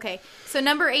time. Okay, so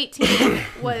number 18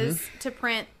 was to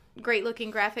print great-looking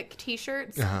graphic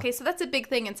T-shirts. Uh-huh. Okay, so that's a big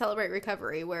thing in Celebrate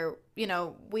Recovery where,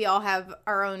 we all have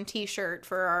our own T-shirt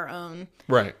for our own...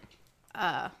 Right.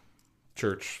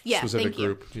 Church specific thank you.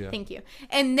 group. Yeah. Thank you.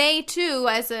 And they, too,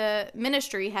 as a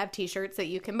ministry, have T-shirts that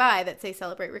you can buy that say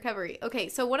Celebrate Recovery. Okay,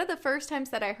 so one of the first times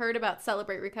that I heard about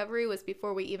Celebrate Recovery was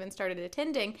before we even started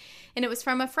attending, and it was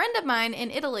from a friend of mine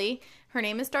in Italy. Her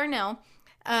name is Darnell,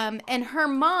 and her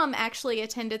mom actually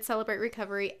attended Celebrate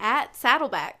Recovery at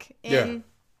Saddleback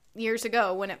years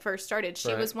ago when it first started. She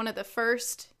Right. was one of the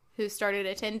first who started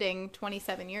attending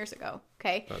 27 years ago.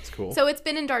 Okay, That's cool. So it's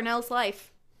been in Darnell's life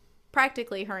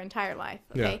practically her entire life.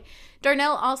 Okay. Yeah.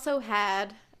 Darnell also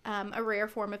had a rare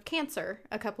form of cancer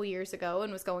a couple years ago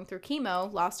and was going through chemo,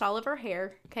 lost all of her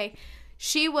hair. Okay.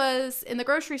 She was in the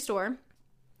grocery store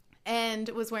and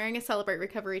was wearing a Celebrate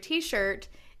Recovery t-shirt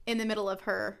in the middle of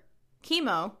her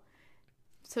chemo.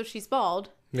 So she's bald,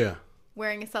 Yeah.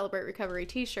 wearing a Celebrate Recovery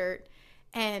t-shirt,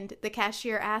 and the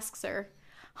cashier asks her,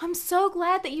 I'm so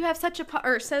glad that you have such a,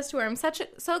 or says to her,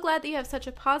 so glad that you have such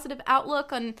a positive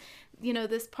outlook on,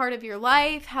 this part of your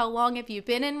life. How long have you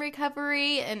been in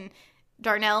recovery? And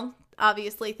Darnell,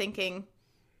 obviously thinking,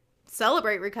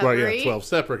 Celebrate Recovery. Right, yeah,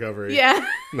 12-step recovery. Yeah.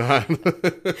 Not-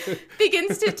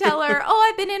 Begins to tell her,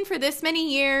 I've been in for this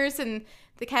many years. And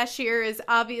the cashier is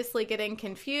obviously getting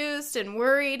confused and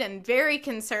worried and very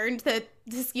concerned that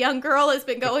this young girl has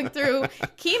been going through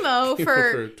chemo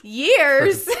for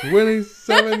years.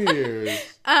 27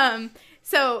 years.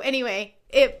 So anyway,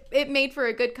 it made for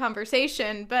a good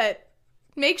conversation, but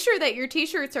make sure that your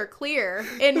t-shirts are clear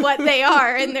in what they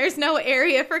are and there's no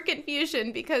area for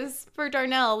confusion, because for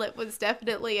Darnell, it was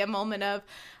definitely a moment of,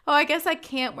 I guess I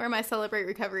can't wear my Celebrate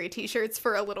Recovery t-shirts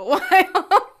for a little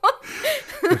while.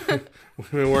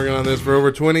 We've been working on this for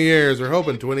over 20 years. We're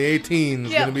hoping 2018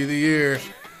 is going to be the year.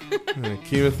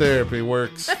 Chemotherapy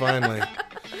works, finally.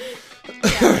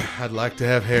 I'd like to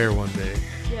have hair one day.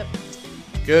 Yep.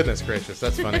 Goodness gracious,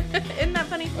 that's funny. Isn't that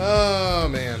funny? Oh,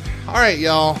 man. All right,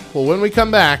 y'all. Well, when we come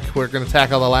back, we're going to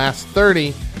tackle the last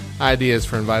 30 ideas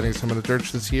for inviting someone to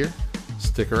church this year.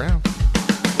 Stick around.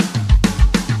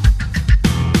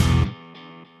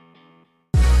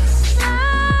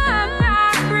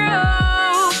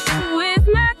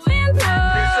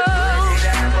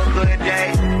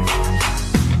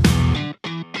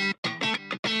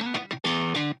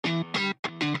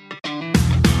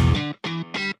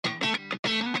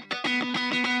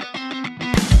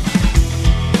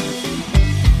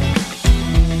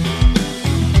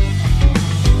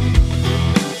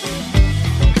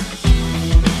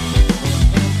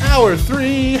 Hour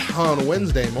 3 on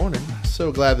Wednesday morning.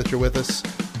 So glad that you're with us.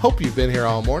 Hope you've been here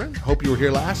all morning. Hope you were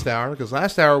here last hour, because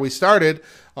last hour we started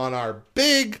on our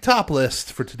big top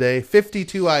list for today.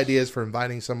 52 ideas for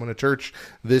inviting someone to church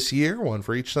this year, one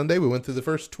for each Sunday. We went through the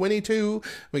first 22.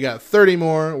 We got 30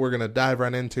 more we're going to dive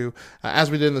right into. As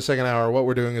we did in the second hour, what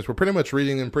we're doing is we're pretty much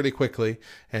reading them pretty quickly.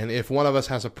 And if one of us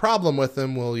has a problem with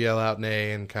them, we'll yell out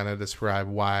nay and kind of describe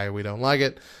why we don't like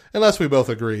it, unless we both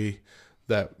agree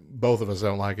that both of us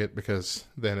don't like it, because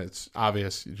then it's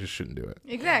obvious you just shouldn't do it.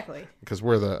 Exactly. Because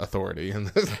we're the authority in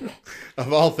this,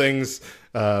 of all things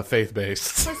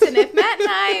faith-based. Listen, if Matt and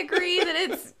I agree that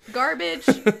it's garbage,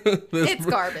 it's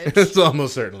garbage. It's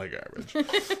almost certainly garbage.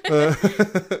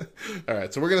 All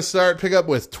right, so we're going to pick up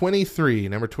with 23,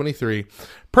 number 23.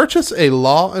 Purchase a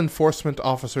law enforcement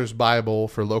officer's Bible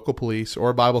for local police, or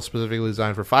a Bible specifically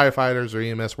designed for firefighters or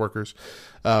EMS workers.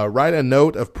 Write a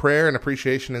note of prayer and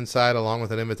appreciation inside, along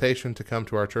with an invitation to come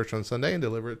to our church on Sunday, and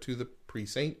deliver it to the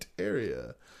precinct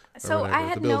area. So I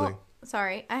had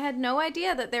no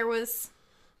idea that there was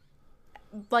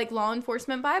like law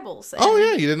enforcement Bibles. Oh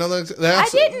yeah, you didn't know that? I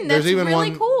didn't. That's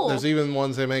really cool. There's even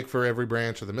ones they make for every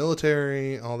branch of the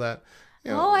military, all that.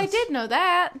 You know, I did know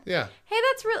that. Yeah. Hey,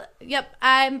 that's really... Yep,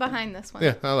 I'm behind this one.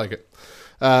 Yeah, I like it.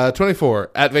 24.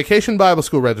 At Vacation Bible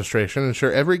School registration,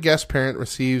 ensure every guest parent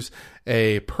receives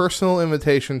a personal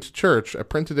invitation to church, a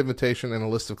printed invitation, and a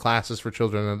list of classes for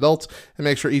children and adults, and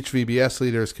make sure each VBS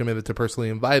leader is committed to personally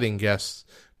inviting guests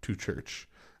to church.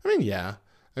 I mean, yeah.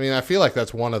 I feel like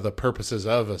that's one of the purposes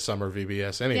of a summer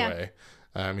VBS anyway.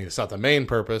 Yeah. It's not the main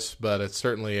purpose, but it's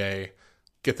certainly a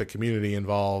get the community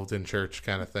involved in church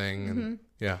kind of thing. And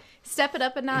yeah. Step it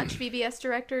up a notch, VBS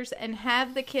directors, and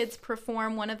have the kids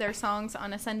perform one of their songs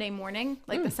on a Sunday morning,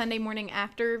 like the Sunday morning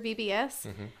after VBS.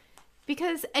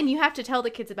 Because, and you have to tell the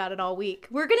kids about it all week.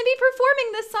 We're going to be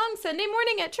performing this song Sunday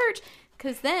morning at church.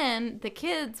 Because then the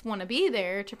kids want to be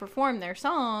there to perform their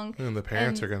song. And the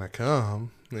parents are going to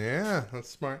come. Yeah, that's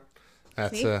smart.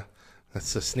 That's a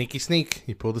sneaky sneak.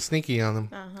 You pulled a sneaky on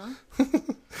them.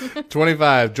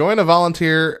 25. Join or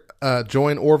volunteer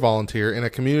in a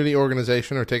community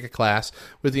organization or take a class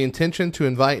with the intention to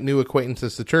invite new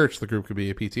acquaintances to church. The group could be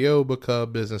a PTO, book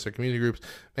club, business, or community groups.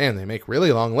 Man, they make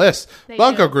really long lists.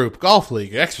 Bunko group, golf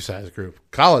league, exercise group,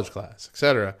 college class,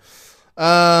 etc.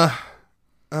 I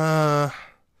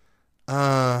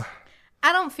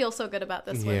don't feel so good about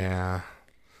this one. Yeah.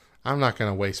 I'm not going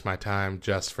to waste my time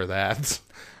just for that.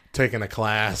 Taking a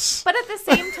class. But at the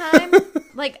same time,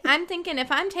 like, I'm thinking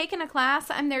if I'm taking a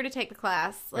class, I'm there to take the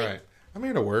class. Like, right. I'm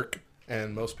here to work,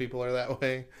 and most people are that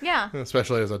way. Yeah.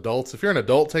 Especially as adults. If you're an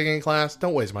adult taking a class,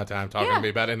 don't waste my time talking to me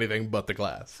about anything but the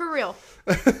class. For real.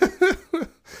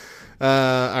 All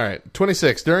right.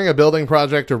 26. During a building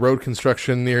project or road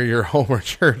construction near your home or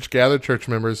church, gather church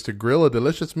members to grill a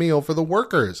delicious meal for the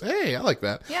workers. Hey, I like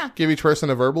that. Yeah. Give each person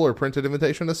a verbal or printed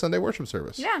invitation to Sunday worship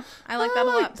service. Yeah, I like that a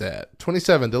lot. That.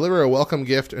 27. Deliver a welcome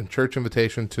gift and church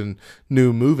invitation to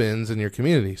new move-ins in your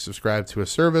community. Subscribe to a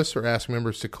service or ask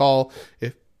members to call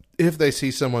if they see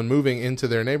someone moving into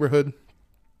their neighborhood.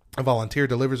 A volunteer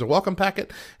delivers a welcome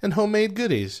packet and homemade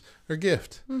goodies or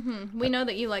gift. We know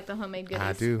that you like the homemade goodies.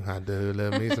 I do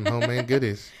love me some homemade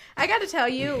goodies. I got to tell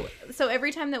you, so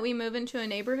every time that we move into a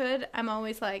neighborhood, I'm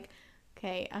always like,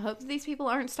 okay, I hope that these people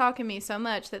aren't stalking me so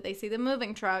much that they see the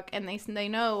moving truck and they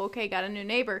know, okay, got a new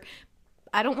neighbor.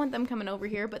 I don't want them coming over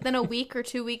here. But then a week or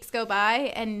 2 weeks go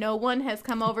by and no one has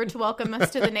come over to welcome us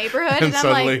to the neighborhood. And I'm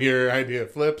suddenly like, your idea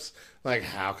flips. Like,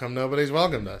 how come nobody's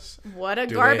welcomed us? What a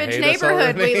garbage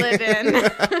neighborhood we live in.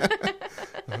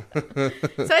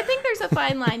 So I think there's a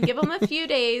fine line. Give them a few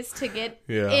days to get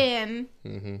in.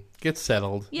 Get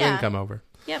settled. Then come over.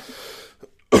 Yep.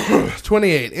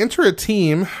 28. Enter a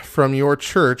team from your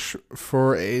church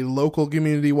for a local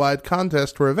community-wide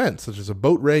contest or event, such as a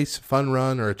boat race, fun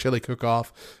run, or a chili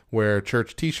cook-off, where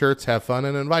church t-shirts, have fun,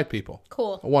 and invite people.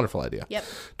 Cool. A wonderful idea. Yep.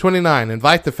 29.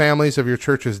 Invite the families of your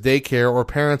church's daycare or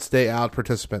parents' day out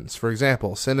participants. For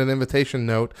example, send an invitation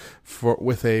note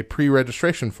with a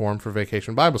pre-registration form for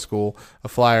Vacation Bible School, a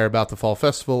flyer about the fall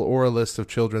festival, or a list of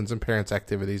children's and parents'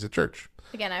 activities at church.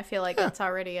 Again, I feel like that's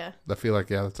already I feel like,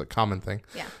 that's a common thing.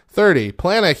 Yeah. 30.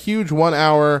 Plan a huge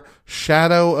 1-hour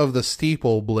Shadow of the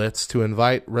Steeple blitz to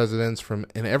invite residents from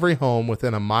in every home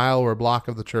within a mile or block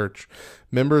of the church.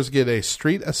 Members get a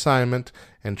street assignment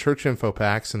and church info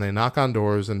packs, and they knock on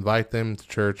doors, invite them to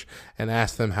church, and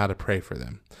ask them how to pray for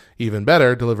them. Even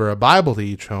better, deliver a Bible to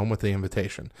each home with the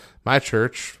invitation. My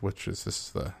church, this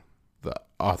is the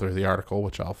author of the article,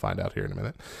 which I'll find out here in a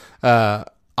minute,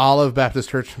 Olive Baptist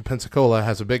Church in Pensacola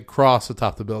has a big cross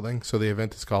atop the building, so the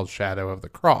event is called Shadow of the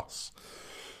Cross.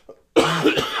 So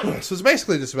it's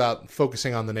basically just about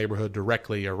focusing on the neighborhood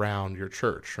directly around your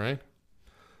church, right?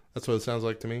 That's what it sounds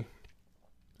like to me.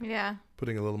 Yeah.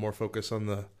 Putting a little more focus on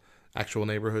the actual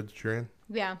neighborhood that you're in.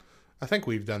 Yeah. I think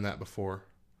we've done that before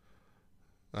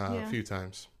a few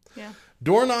times. Yeah.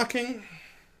 Door knocking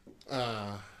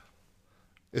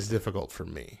is difficult for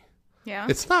me. Yeah.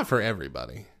 It's not for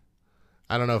everybody.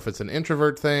 I don't know if it's an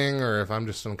introvert thing or if I'm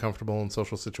just uncomfortable in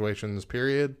social situations,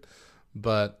 period.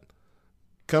 But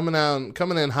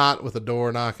coming in hot with a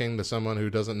door knocking to someone who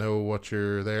doesn't know what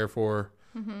you're there for,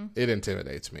 it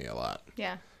intimidates me a lot.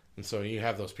 Yeah. And so you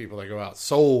have those people that go out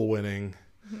soul winning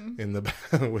in the,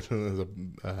 which is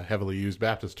a heavily used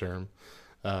Baptist term,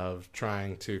 of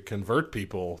trying to convert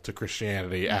people to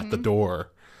Christianity at the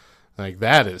door. Like,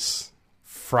 that is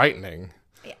frightening.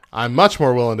 Yeah. I'm much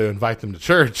more willing to invite them to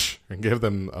church and give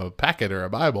them a packet or a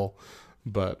Bible,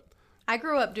 but I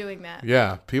grew up doing that.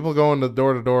 yeah, people going to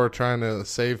door trying to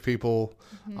save people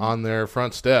on their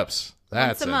front steps.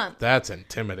 Once a month. That's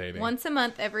intimidating. Once a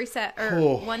month,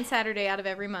 one Saturday out of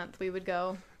every month, we would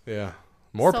go. Yeah.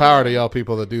 More power to y'all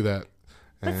people that do that.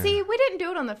 But see, we didn't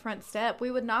do it on the front step.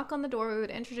 We would knock on the door. We would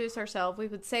introduce ourselves. We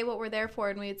would say what we're there for.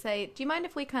 And we would say, do you mind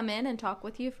if we come in and talk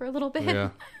with you for a little bit? Yeah.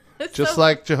 Just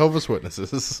like Jehovah's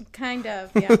Witnesses. Kind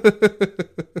of, yeah.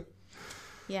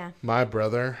 Yeah. My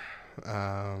brother, Is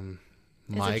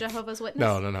Mike. it Jehovah's Witness?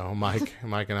 No. Mike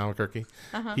in Albuquerque.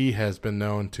 He has been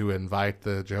known to invite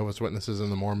the Jehovah's Witnesses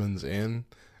and the Mormons in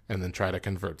and then try to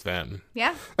convert them.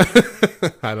 Yeah.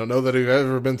 I don't know that we've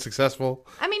ever been successful.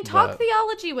 I mean, talk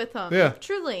theology with them. Yeah.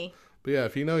 Truly. But yeah,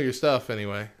 if you know your stuff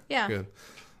anyway. Yeah. Good.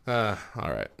 All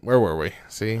right. Where were we?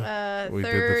 See? We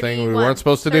did the thing we 31. weren't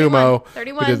supposed to 31. do, Mo.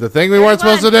 31. We did the thing we weren't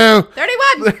supposed to do.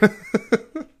 31.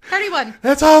 31.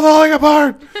 It's all falling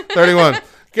apart. 31.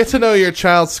 Get to know your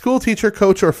child's school teacher,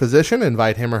 coach, or physician.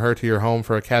 Invite him or her to your home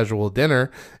for a casual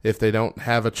dinner. If they don't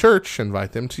have a church,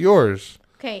 invite them to yours.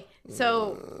 Okay,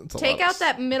 so take out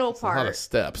that middle part. A lot of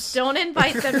steps. Don't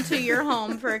invite them to your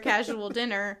home for a casual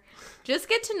dinner. Just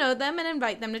get to know them and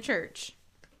invite them to church.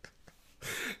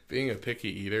 Being a picky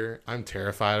eater, I'm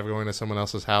terrified of going to someone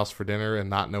else's house for dinner and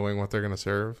not knowing what they're going to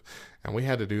serve. And we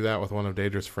had to do that with one of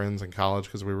Daedra's friends in college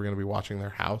because we were going to be watching their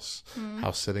house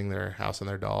sitting their house and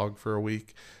their dog for a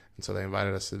week. And so they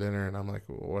invited us to dinner, and I'm like,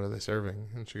 well, what are they serving?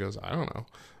 And she goes, I don't know.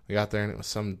 We got there, and it was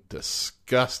some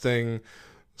disgusting,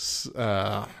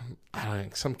 I don't know,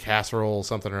 some casserole,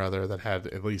 something or other that had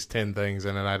at least 10 things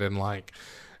in it I didn't like.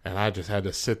 And I just had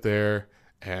to sit there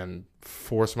and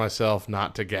force myself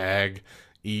not to gag,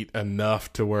 eat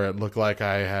enough to where it looked like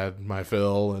I had my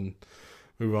fill, and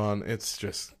move on. It's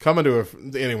just coming to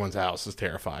anyone's house is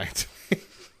terrifying to me.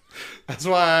 That's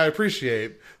why I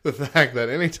appreciate the fact that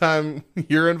anytime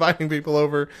you're inviting people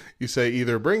over, you say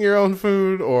either bring your own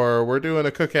food or we're doing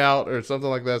a cookout or something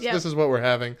like that. Yep. This is what we're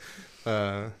having.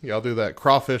 Y'all do that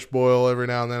crawfish boil every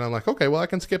now and then. I'm like, okay, well, I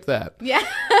can skip that. Yeah.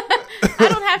 I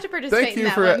don't have to participate in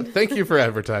that one. Thank you for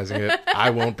advertising it. I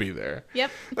won't be there.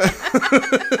 Yep.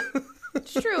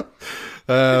 It's true.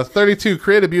 32.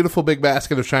 Create a beautiful big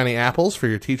basket of shiny apples for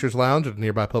your teacher's lounge at a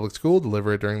nearby public school.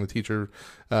 Deliver it during the teacher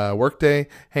workday.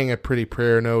 Hang a pretty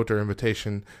prayer note or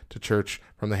invitation to church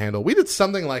from the handle. We did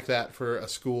something like that for a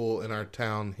school in our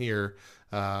town here.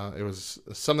 It was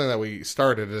something that we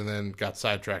started and then got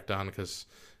sidetracked on because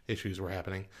issues were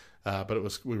happening.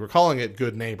 But we were calling it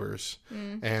Good Neighbors,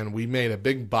 and we made a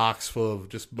big box full of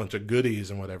just a bunch of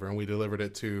goodies and whatever, and we delivered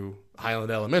it to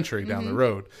Highland Elementary down the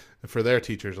road for their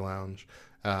teacher's lounge,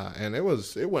 and it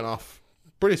went off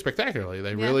pretty spectacularly.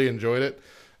 They really enjoyed it.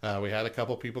 We had a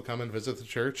couple people come and visit the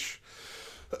church.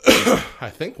 I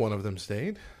think one of them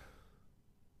stayed,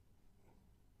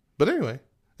 but anyway,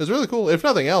 it was really cool. If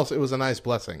nothing else, it was a nice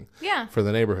blessing for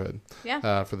the neighborhood,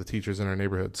 for the teachers in our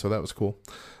neighborhood, so that was cool.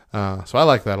 So I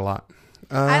like that a lot.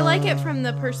 I like it from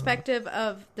the perspective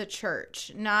of the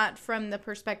church, not from the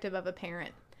perspective of a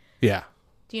parent. Yeah.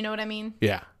 Do you know what I mean?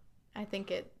 Yeah. I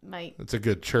think it might It's a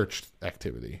good church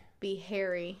activity. be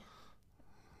hairy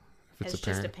If it's as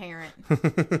just a parent.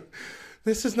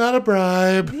 This is not a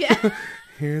bribe. Yeah.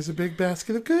 Here's a big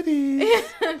basket of goodies.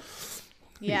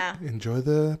 Yeah. Enjoy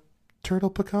the turtle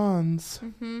pecans.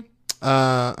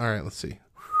 All right, let's see.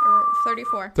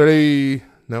 34.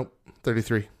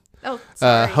 33. Oh,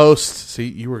 sorry. Host. See,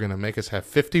 you were going to make us have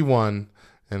 51,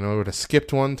 and we would have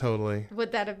skipped one totally.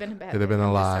 Would that have been a bad It'd have been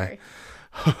a lie.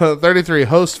 Sorry. 33.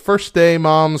 Host first day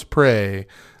moms pray.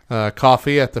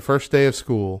 Coffee at the first day of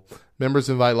school. Members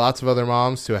invite lots of other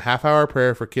moms to a half-hour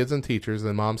prayer for kids and teachers.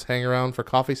 Then moms hang around for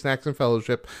coffee, snacks, and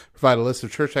fellowship. Provide a list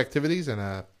of church activities and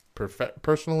a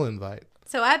personal invite.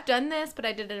 So I've done this, but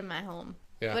I did it in my home.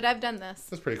 Yeah. But I've done this.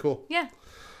 That's pretty cool. Yeah.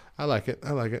 I like it.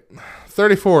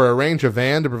 34. Arrange a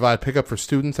van to provide pickup for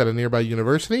students at a nearby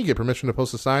university. Get permission to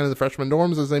post a sign in the freshman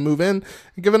dorms as they move in.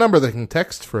 And give a number they can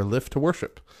text for a lift to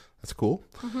worship. That's cool.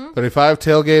 35.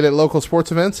 Tailgate at local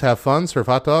sports events. Have fun. Serve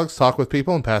hot dogs. Talk with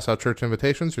people. And pass out church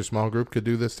invitations. Your small group could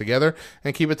do this together.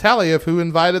 And keep a tally of who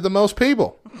invited the most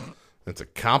people. It's a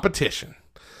competition.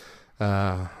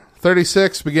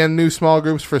 36, begin new small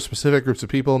groups for specific groups of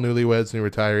people, newlyweds, new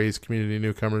retirees, community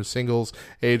newcomers, singles,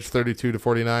 age 32 to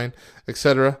 49,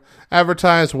 etc.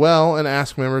 Advertise well and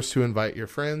ask members to invite your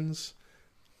friends.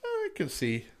 I can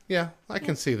see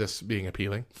this being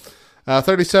appealing.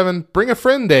 37, bring a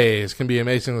friend days can be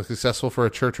amazingly successful for a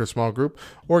church or small group,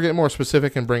 or get more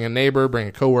specific and bring a neighbor, bring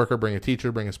a coworker, bring a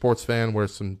teacher, bring a sports fan, wear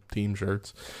some team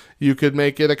shirts. You could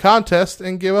make it a contest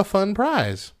and give a fun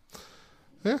prize.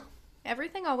 Yeah.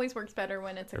 Everything always works better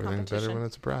when it's a Everything's competition. better when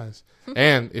it's a prize.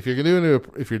 And if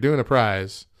you're doing a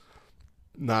prize,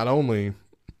 not only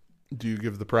do you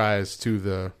give the prize to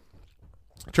the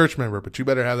church member, but you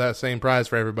better have that same prize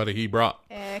for everybody he brought.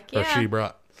 Heck Or yeah. she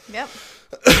brought. Yep.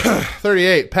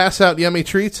 38. Pass out yummy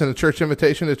treats and a church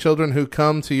invitation to children who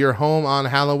come to your home on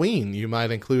Halloween. You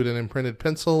might include an imprinted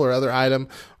pencil or other item,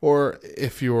 or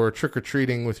if you're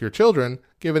trick-or-treating with your children,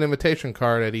 give an invitation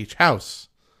card at each house.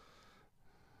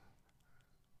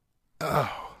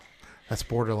 Oh, that's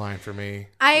borderline for me.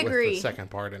 I agree. With the second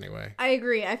part, anyway. I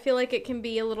agree. I feel like it can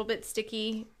be a little bit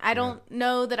sticky. I don't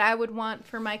know that I would want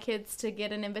for my kids to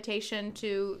get an invitation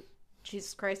to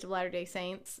Jesus Christ of Latter-day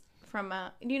Saints from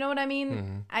you know what I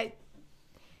mean? Mm-hmm.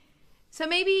 So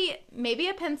maybe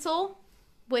a pencil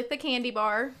with a candy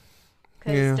bar.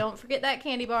 Because don't forget that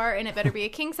candy bar, and it better be a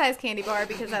king-size candy bar,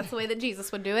 because that's the way that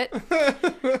Jesus would do it.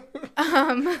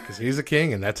 Because he's a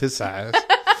king, and that's his size.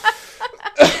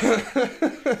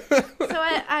 So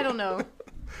I don't know.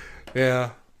 Yeah,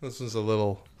 this is a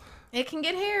little... It can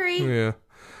get hairy. Yeah.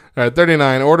 All right,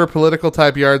 39. Order political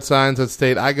type yard signs that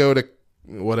state, I go to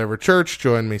whatever church,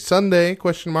 join me Sunday, ?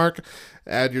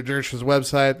 Add your church's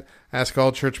website. Ask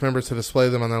all church members to display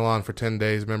them on their lawn for 10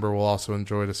 days. Member will also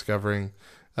enjoy discovering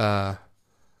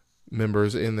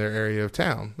members in their area of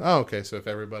town. Oh, okay. So if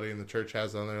everybody in the church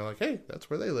has them, they're like, hey, that's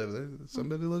where they live.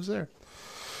 Somebody lives there.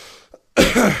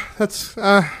 That's,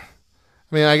 I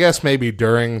mean, I guess maybe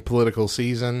during political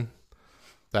season,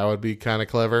 that would be kind of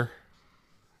clever.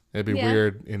 It'd be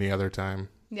weird any other time.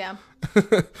 Yeah.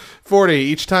 40.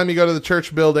 Each time you go to the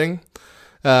church building,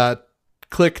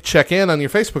 click check in on your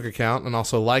Facebook account and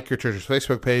also like your church's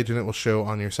Facebook page, and it will show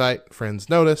on your site. Friends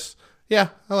notice. Yeah,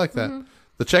 I like that. Mm-hmm.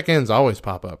 The check-ins always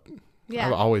pop up. Yeah.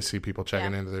 I always see people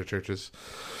checking into their churches.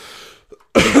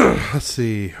 Let's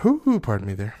see. Pardon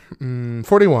me there.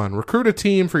 41. Recruit a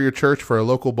team for your church for a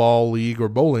local ball league or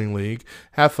bowling league.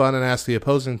 Have fun and ask the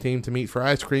opposing team to meet for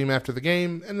ice cream after the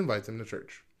game and invite them to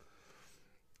church.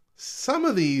 Some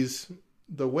of these,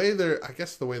 the way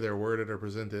they're worded or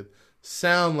presented,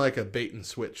 sound like a bait and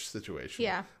switch situation.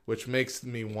 Yeah. Which makes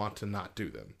me want to not do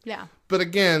them. Yeah. But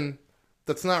again,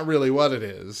 that's not really what it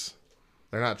is.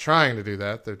 They're not trying to do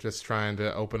that. They're just trying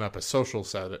to open up a social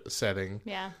setting.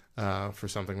 Yeah. For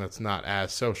something that's not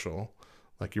as social.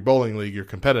 Like your bowling league, you're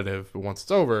competitive, but once it's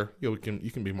over, you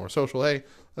can be more social. Hey,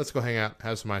 let's go hang out,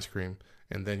 have some ice cream,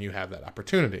 and then you have that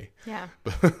opportunity. Yeah.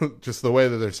 But just the way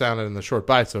that they're sounded in the short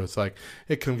bite, so it's like,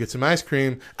 hey, come get some ice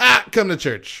cream. Come to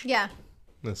church. Yeah.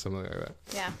 And something like that.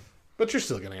 Yeah. But you're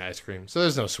still getting ice cream, so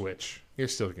there's no switch. You're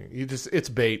still getting, it's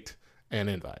bait and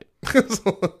invite.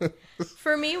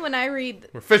 For me, when I read...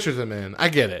 We're fishermen. I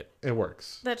get it. It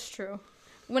works. That's true.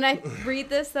 When I read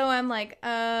this, though, I'm like,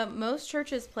 most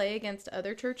churches play against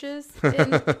other churches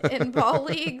in ball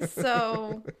leagues,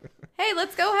 so hey,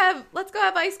 let's go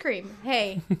have ice cream.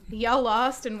 Hey, y'all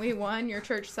lost and we won. Your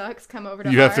church sucks. Come over to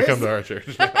ours. You have to come to our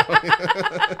church.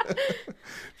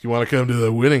 If you want to come to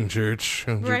the winning church,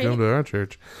 come to our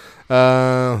church.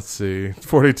 Let's see.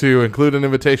 42. Include an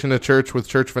invitation to church with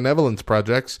church benevolence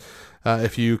projects.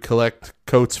 If you collect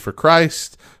coats for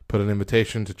Christ, put an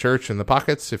invitation to church in the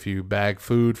pockets. If you bag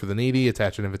food for the needy,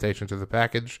 attach an invitation to the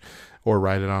package, or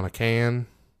write it on a can.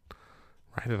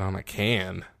 Write it on a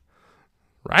can.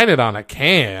 Write it on a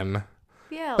can?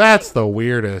 Yeah. That's the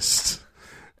weirdest.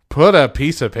 Put a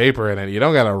piece of paper in it. You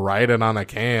don't got to write it on a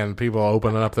can. People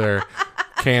open up their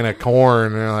can of corn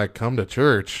and they're like, come to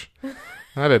church.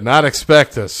 I did not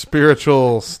expect a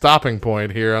spiritual stopping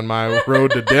point here on my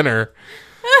road to dinner.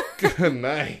 Good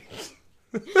night.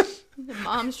 The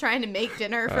mom's trying to make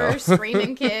dinner for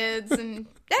screaming kids, and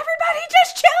everybody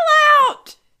just chill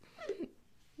out.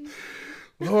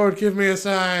 Lord, give me a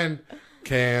sign.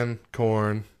 Can,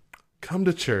 corn, come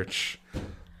to church.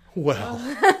 Well,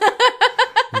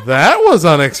 that was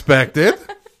unexpected.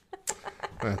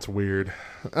 That's weird.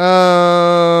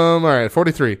 All right,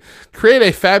 43. Create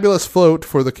a fabulous float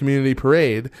for the community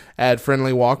parade. Add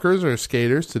friendly walkers or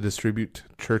skaters to distribute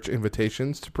church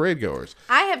invitations to parade goers.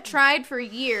 I have tried for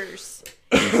years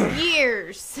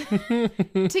to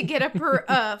get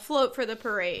a float for the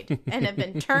parade and have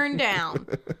been turned down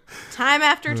time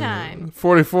after time.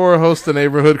 44. Host a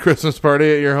neighborhood Christmas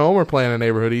party at your home or plan a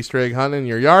neighborhood Easter egg hunt in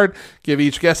your yard. Give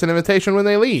each guest an invitation when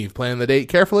they leave. Plan the date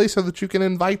carefully so that you can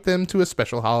invite them to a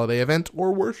special holiday event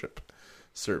or worship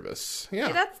service.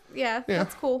 Yeah,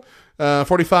 that's cool.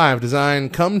 45. Design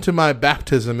come to my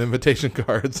baptism invitation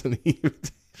cards and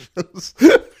invitations.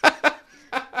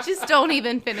 Just don't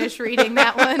even finish reading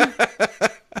that one.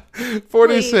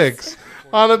 46. Please.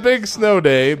 On a big snow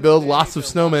day, build lots of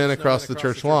snowmen across the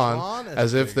church lawn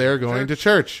as if they're going to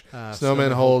church.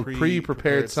 Snowmen hold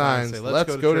pre-prepared signs.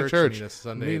 Let's go to church.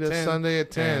 Meet us Sunday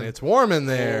at 10. It's warm in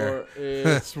there.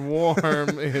 It's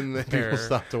warm in there. People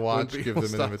stop to watch. Give them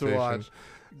an invitation.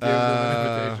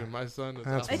 My son is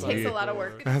outside. It takes a lot of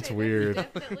work. That's weird.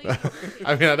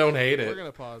 I mean, I don't hate it.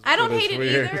 I don't hate it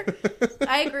either.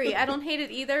 I agree. I don't hate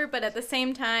it either, but at the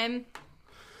same time,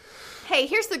 hey,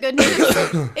 here's the good news.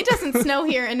 It doesn't snow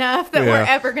here enough that we're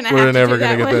ever going to have to do that. We're never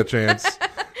going to get that chance.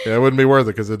 Yeah, it wouldn't be worth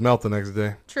it because it'd melt the next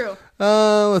day. True.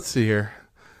 Let's see here.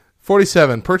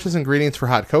 47. Purchase ingredients for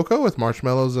hot cocoa with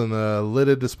marshmallows in the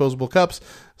lidded disposable cups.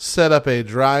 Set up a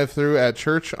drive-thru at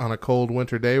church on a cold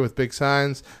winter day with big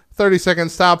signs. 30-second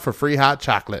stop for free hot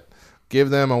chocolate.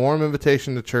 Give them a warm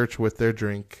invitation to church with their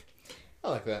drink. I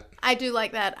like that. I do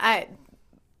like that. I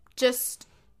just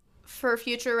for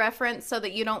future reference so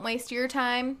that you don't waste your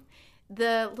time,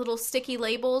 the little sticky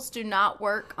labels do not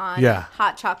work on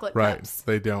hot chocolate cups. Right,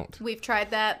 they don't. We've tried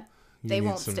that. They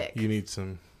won't stick. You need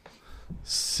some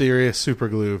serious super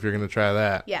glue if you're going to try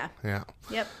that. Yeah.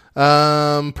 Yep.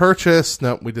 Purchase.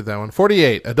 Nope, we did that one.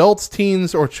 48. Adults,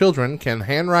 teens, or children can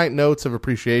handwrite notes of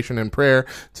appreciation and prayer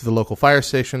to the local fire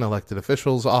station, elected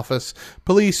officials' office,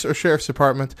 police, or sheriff's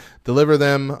department. Deliver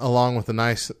them along with a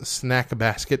nice snack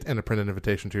basket and a printed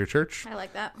invitation to your church. I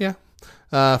like that. Yeah.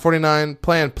 49.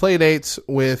 Plan play dates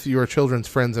with your children's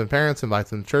friends and parents. Invite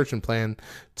them to church and plan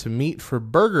to meet for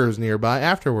burgers nearby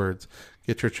afterwards.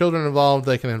 Get your children involved.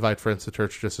 They can invite friends to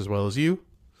church just as well as you.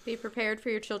 Be prepared for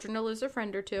your children to lose a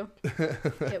friend or two.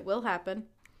 It will happen.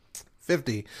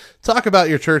 50. Talk about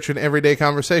your church in everyday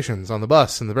conversations on the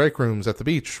bus, in the break rooms, at the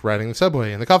beach, riding the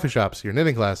subway, in the coffee shops, your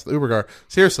knitting class, the Uber car.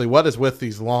 Seriously, what is with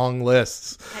these long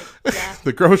lists?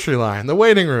 The grocery line, the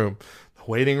waiting room. The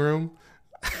waiting room?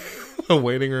 The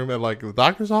waiting room at like the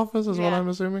doctor's office is what I'm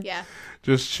assuming? Yeah.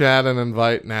 Just chat and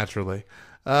invite naturally.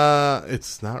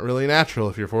 It's not really natural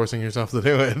if you're forcing yourself to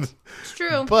do it. It's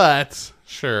true. But,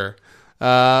 sure.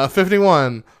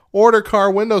 51. Order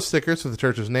car window stickers with the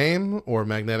church's name or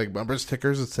magnetic bumper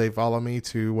stickers that say follow me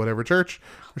to whatever church,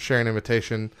 or share an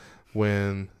invitation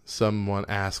when someone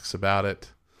asks about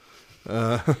it.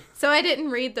 So I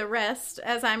didn't read the rest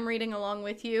as I'm reading along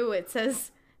with you. It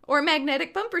says, or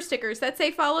magnetic bumper stickers that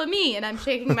say follow me, and I'm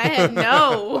shaking my head.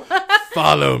 No.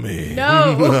 Follow me.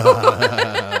 No.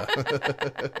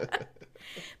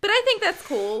 But I think that's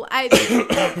cool.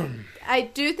 I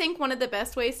do think one of the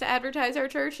best ways to advertise our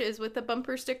church is with a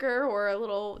bumper sticker or a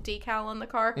little decal on the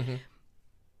car. Mm-hmm.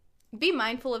 Be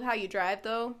mindful of how you drive,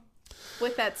 though,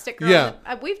 with that sticker. Yeah.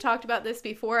 We've talked about this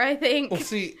before, I think. Well,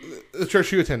 see, the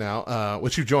church you attend now,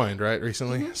 which you joined, right,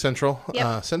 recently, mm-hmm. Central.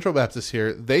 Yep. Central Baptist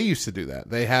here, they used to do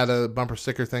that. They had a bumper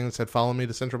sticker thing that said, follow me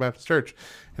to Central Baptist Church.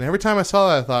 And every time I saw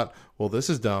that, I thought, well,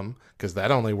 this is dumb, because that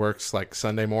only works like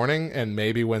Sunday morning and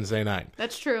maybe Wednesday night.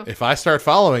 That's true. If I start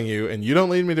following you and you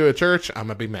don't lead me to a church, I'm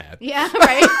going to be mad. Yeah,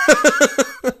 right.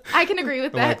 I can agree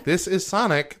with that. Like, this is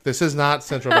Sonic. This is not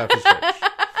Central Baptist Church.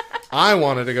 I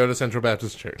wanted to go to Central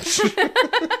Baptist Church.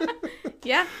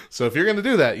 Yeah. So if you're going to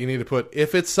do that, you need to put,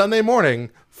 if it's Sunday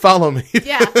morning, follow me.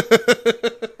 Yeah.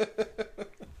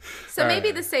 So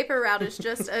maybe the safer route is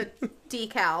just a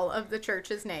decal of the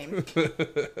church's name.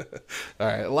 All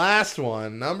right. Last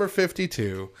one, number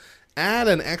 52. Add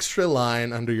an extra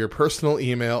line under your personal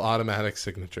email automatic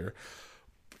signature.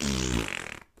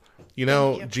 You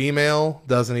know, Gmail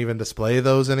doesn't even display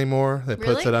those anymore. It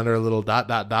puts it under a little ...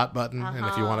 button, and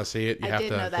if you want to see it, you have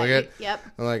to click it. Yep.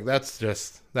 I'm like, that's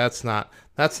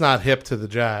not hip to the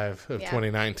jive of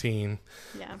 2019.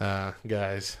 Yeah.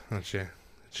 Guys, don't you?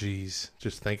 Jeez,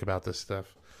 just think about this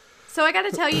stuff. So I got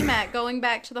to tell you, Matt, going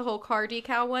back to the whole car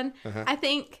decal one, I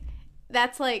think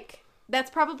that's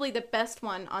probably the best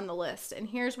one on the list, and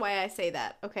here's why I say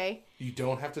that. Okay. You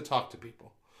don't have to talk to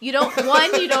people. You don't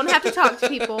have to talk to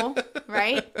people,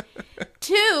 right?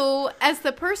 2, as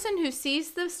the person who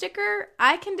sees the sticker,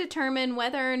 I can determine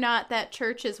whether or not that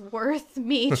church is worth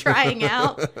me trying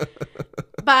out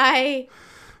by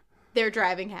their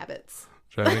driving habits.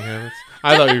 Driving habits?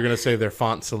 I thought you were going to say their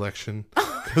font selection.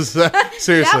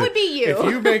 Seriously, that would be you.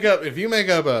 If you make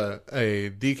up a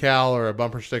decal or a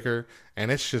bumper sticker and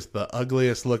it's just the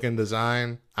ugliest looking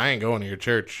design, I ain't going to your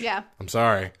church. Yeah. I'm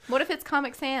sorry. What if it's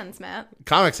Comic Sans, Matt?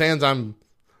 Comic Sans,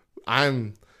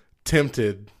 I'm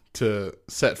tempted to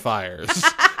set fires.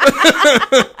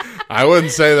 I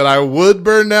wouldn't say that I would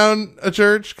burn down a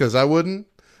church, because I wouldn't.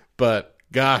 But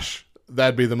gosh,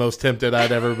 that'd be the most tempted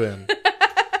I'd ever been.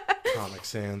 Comic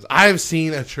Sans. I've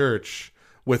seen a church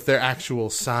with their actual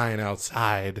sign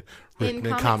outside written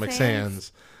in Comic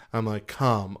Sans. I'm like,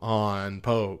 come on,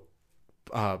 Pokes.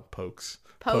 Come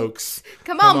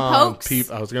on,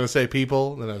 Pokes. I was going to say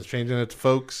people, then I was changing it to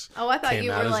folks. Oh, I thought you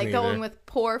were like going with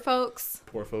poor folks.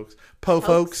 Poor folks.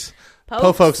 Folks.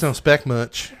 Po folks don't spec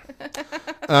much.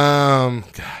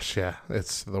 Gosh, yeah.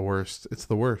 It's the worst. It's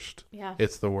the worst. Yeah.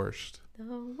 It's the worst. The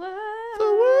worst.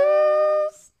 The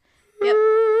worst. Yep.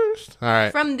 All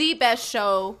right. From the best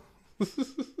show.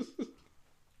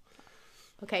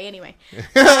 Okay, anyway.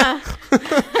 And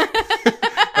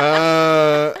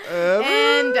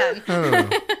done.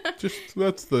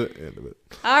 That's the end of it.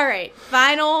 All right.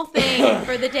 Final thing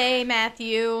for the day,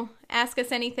 Matthew. Ask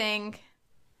us anything.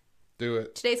 Do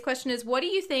it. Today's question is, what do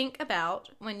you think about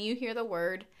when you hear the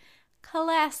word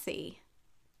classy?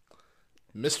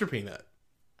 Mr. Peanut.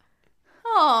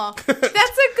 Oh, that's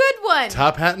a good one.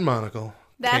 Top hat and monocle.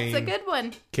 That's a good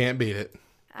one. Can't beat it.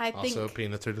 I think also,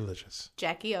 peanuts are delicious.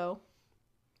 Jackie O.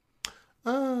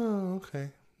 Oh, okay.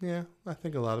 Yeah, I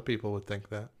think a lot of people would think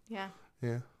that. Yeah.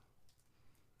 Yeah.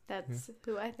 That's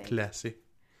who I think. Classy.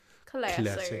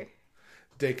 Classy.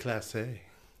 Déclassé.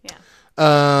 Yeah.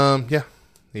 Yeah.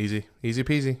 Easy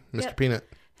peasy. Mr. Peanut.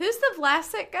 Who's the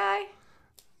Vlasic guy?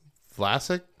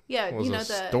 Vlasic? Yeah, was you know a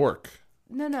the stork.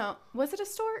 No. Was it a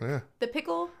stork? Yeah. The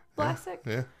pickle Vlasic?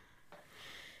 Yeah.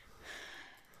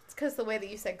 It's because the way that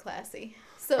you said classy.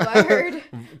 So I heard.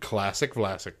 Classic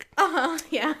Vlasic.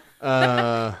 Yeah.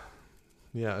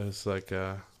 Yeah, it was like,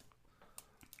 yeah,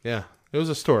 it was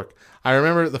a stork. I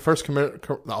remember the first,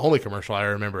 the only commercial I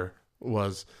remember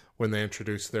was when they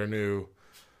introduced their new,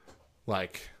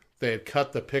 like, they had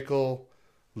cut the pickle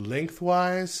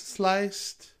lengthwise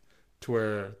sliced to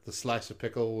where the slice of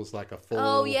pickle was like a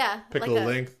full pickle like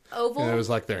length. Oval. And it was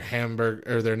like their hamburger,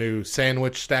 or their new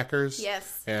sandwich stackers.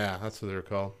 Yes. Yeah, that's what they were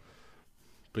called.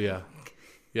 But yeah.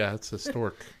 Yeah, it's a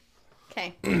stork.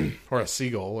 Okay. Or a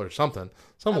seagull or something.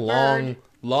 Some bird.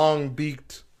 long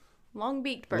beaked. Long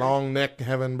beaked bird. Long neck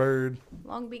having bird.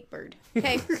 Long beaked bird.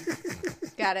 Okay.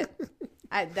 Got it.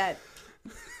 That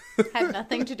had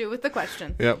nothing to do with the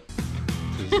question. Yep.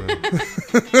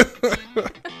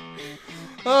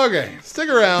 Okay, stick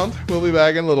around. We'll be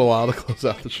back in a little while to close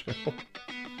out the show.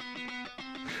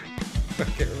 I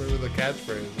can't remember the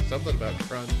catchphrase. Something about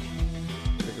crunch.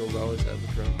 Pickles always have the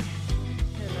crunch.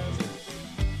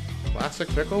 Classic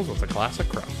pickles with a classic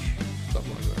crunch.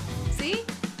 Something like that. See?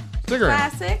 Stick around.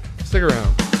 Classic. Stick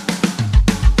around.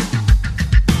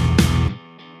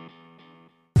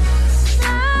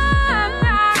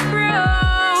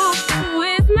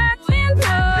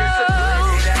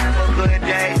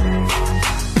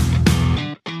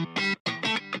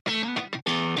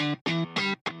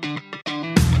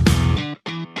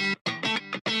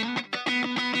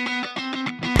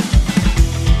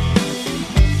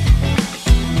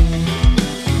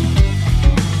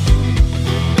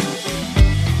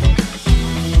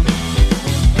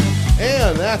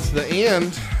 That's the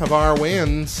end of our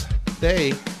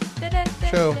Wednesday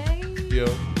show. Yo.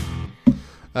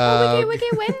 Wiki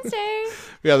Wednesday.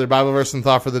 We got their Bible verse and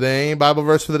thought for the day. Bible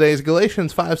verse for the day is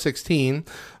Galatians 5:16.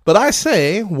 But I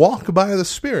say, walk by the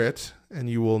Spirit, and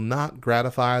you will not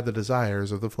gratify the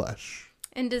desires of the flesh.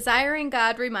 And Desiring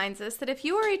God reminds us that if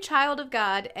you are a child of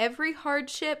God, every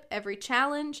hardship, every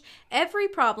challenge, every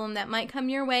problem that might come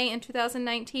your way in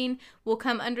 2019 will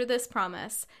come under this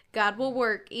promise. God will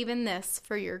work even this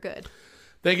for your good.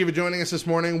 Thank you for joining us this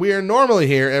morning. We are normally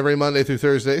here every Monday through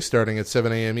Thursday, starting at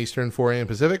 7 a.m. Eastern, 4 a.m.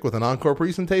 Pacific, with an encore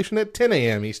presentation at 10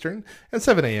 a.m. Eastern and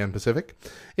 7 a.m. Pacific.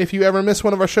 If you ever miss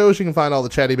one of our shows, you can find all the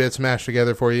chatty bits mashed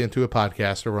together for you into a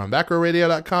podcast over on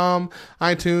backrowradio.com,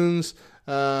 iTunes,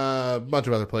 a bunch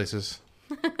of other places.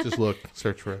 Just look,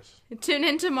 search for us. Tune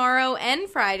in tomorrow and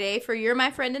Friday for You're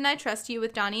My Friend and I Trust You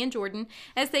with Donnie and Jordan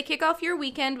as they kick off your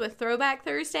weekend with Throwback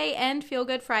Thursday and Feel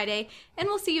Good Friday. And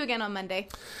we'll see you again on Monday.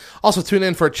 Also, tune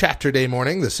in for Chapter Day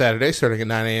Morning this Saturday, starting at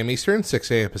 9 a.m. Eastern,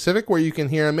 6 a.m. Pacific, where you can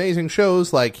hear amazing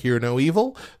shows like Hear No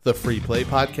Evil, the Free Play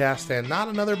Podcast, and Not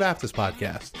Another Baptist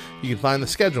Podcast. You can find the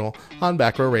schedule on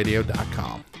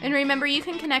backrowradio.com. And remember, you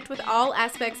can connect with all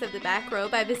aspects of the Back Row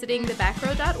by visiting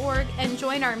thebackroww.org and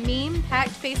join our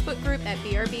meme-packed Facebook group at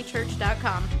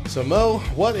brbchurch.com. So, Mo,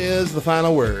 what is the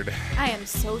final word? I am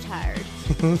so tired.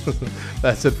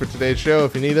 That's it for today's show.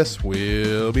 If you need us,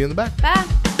 we'll be in the back. Bye.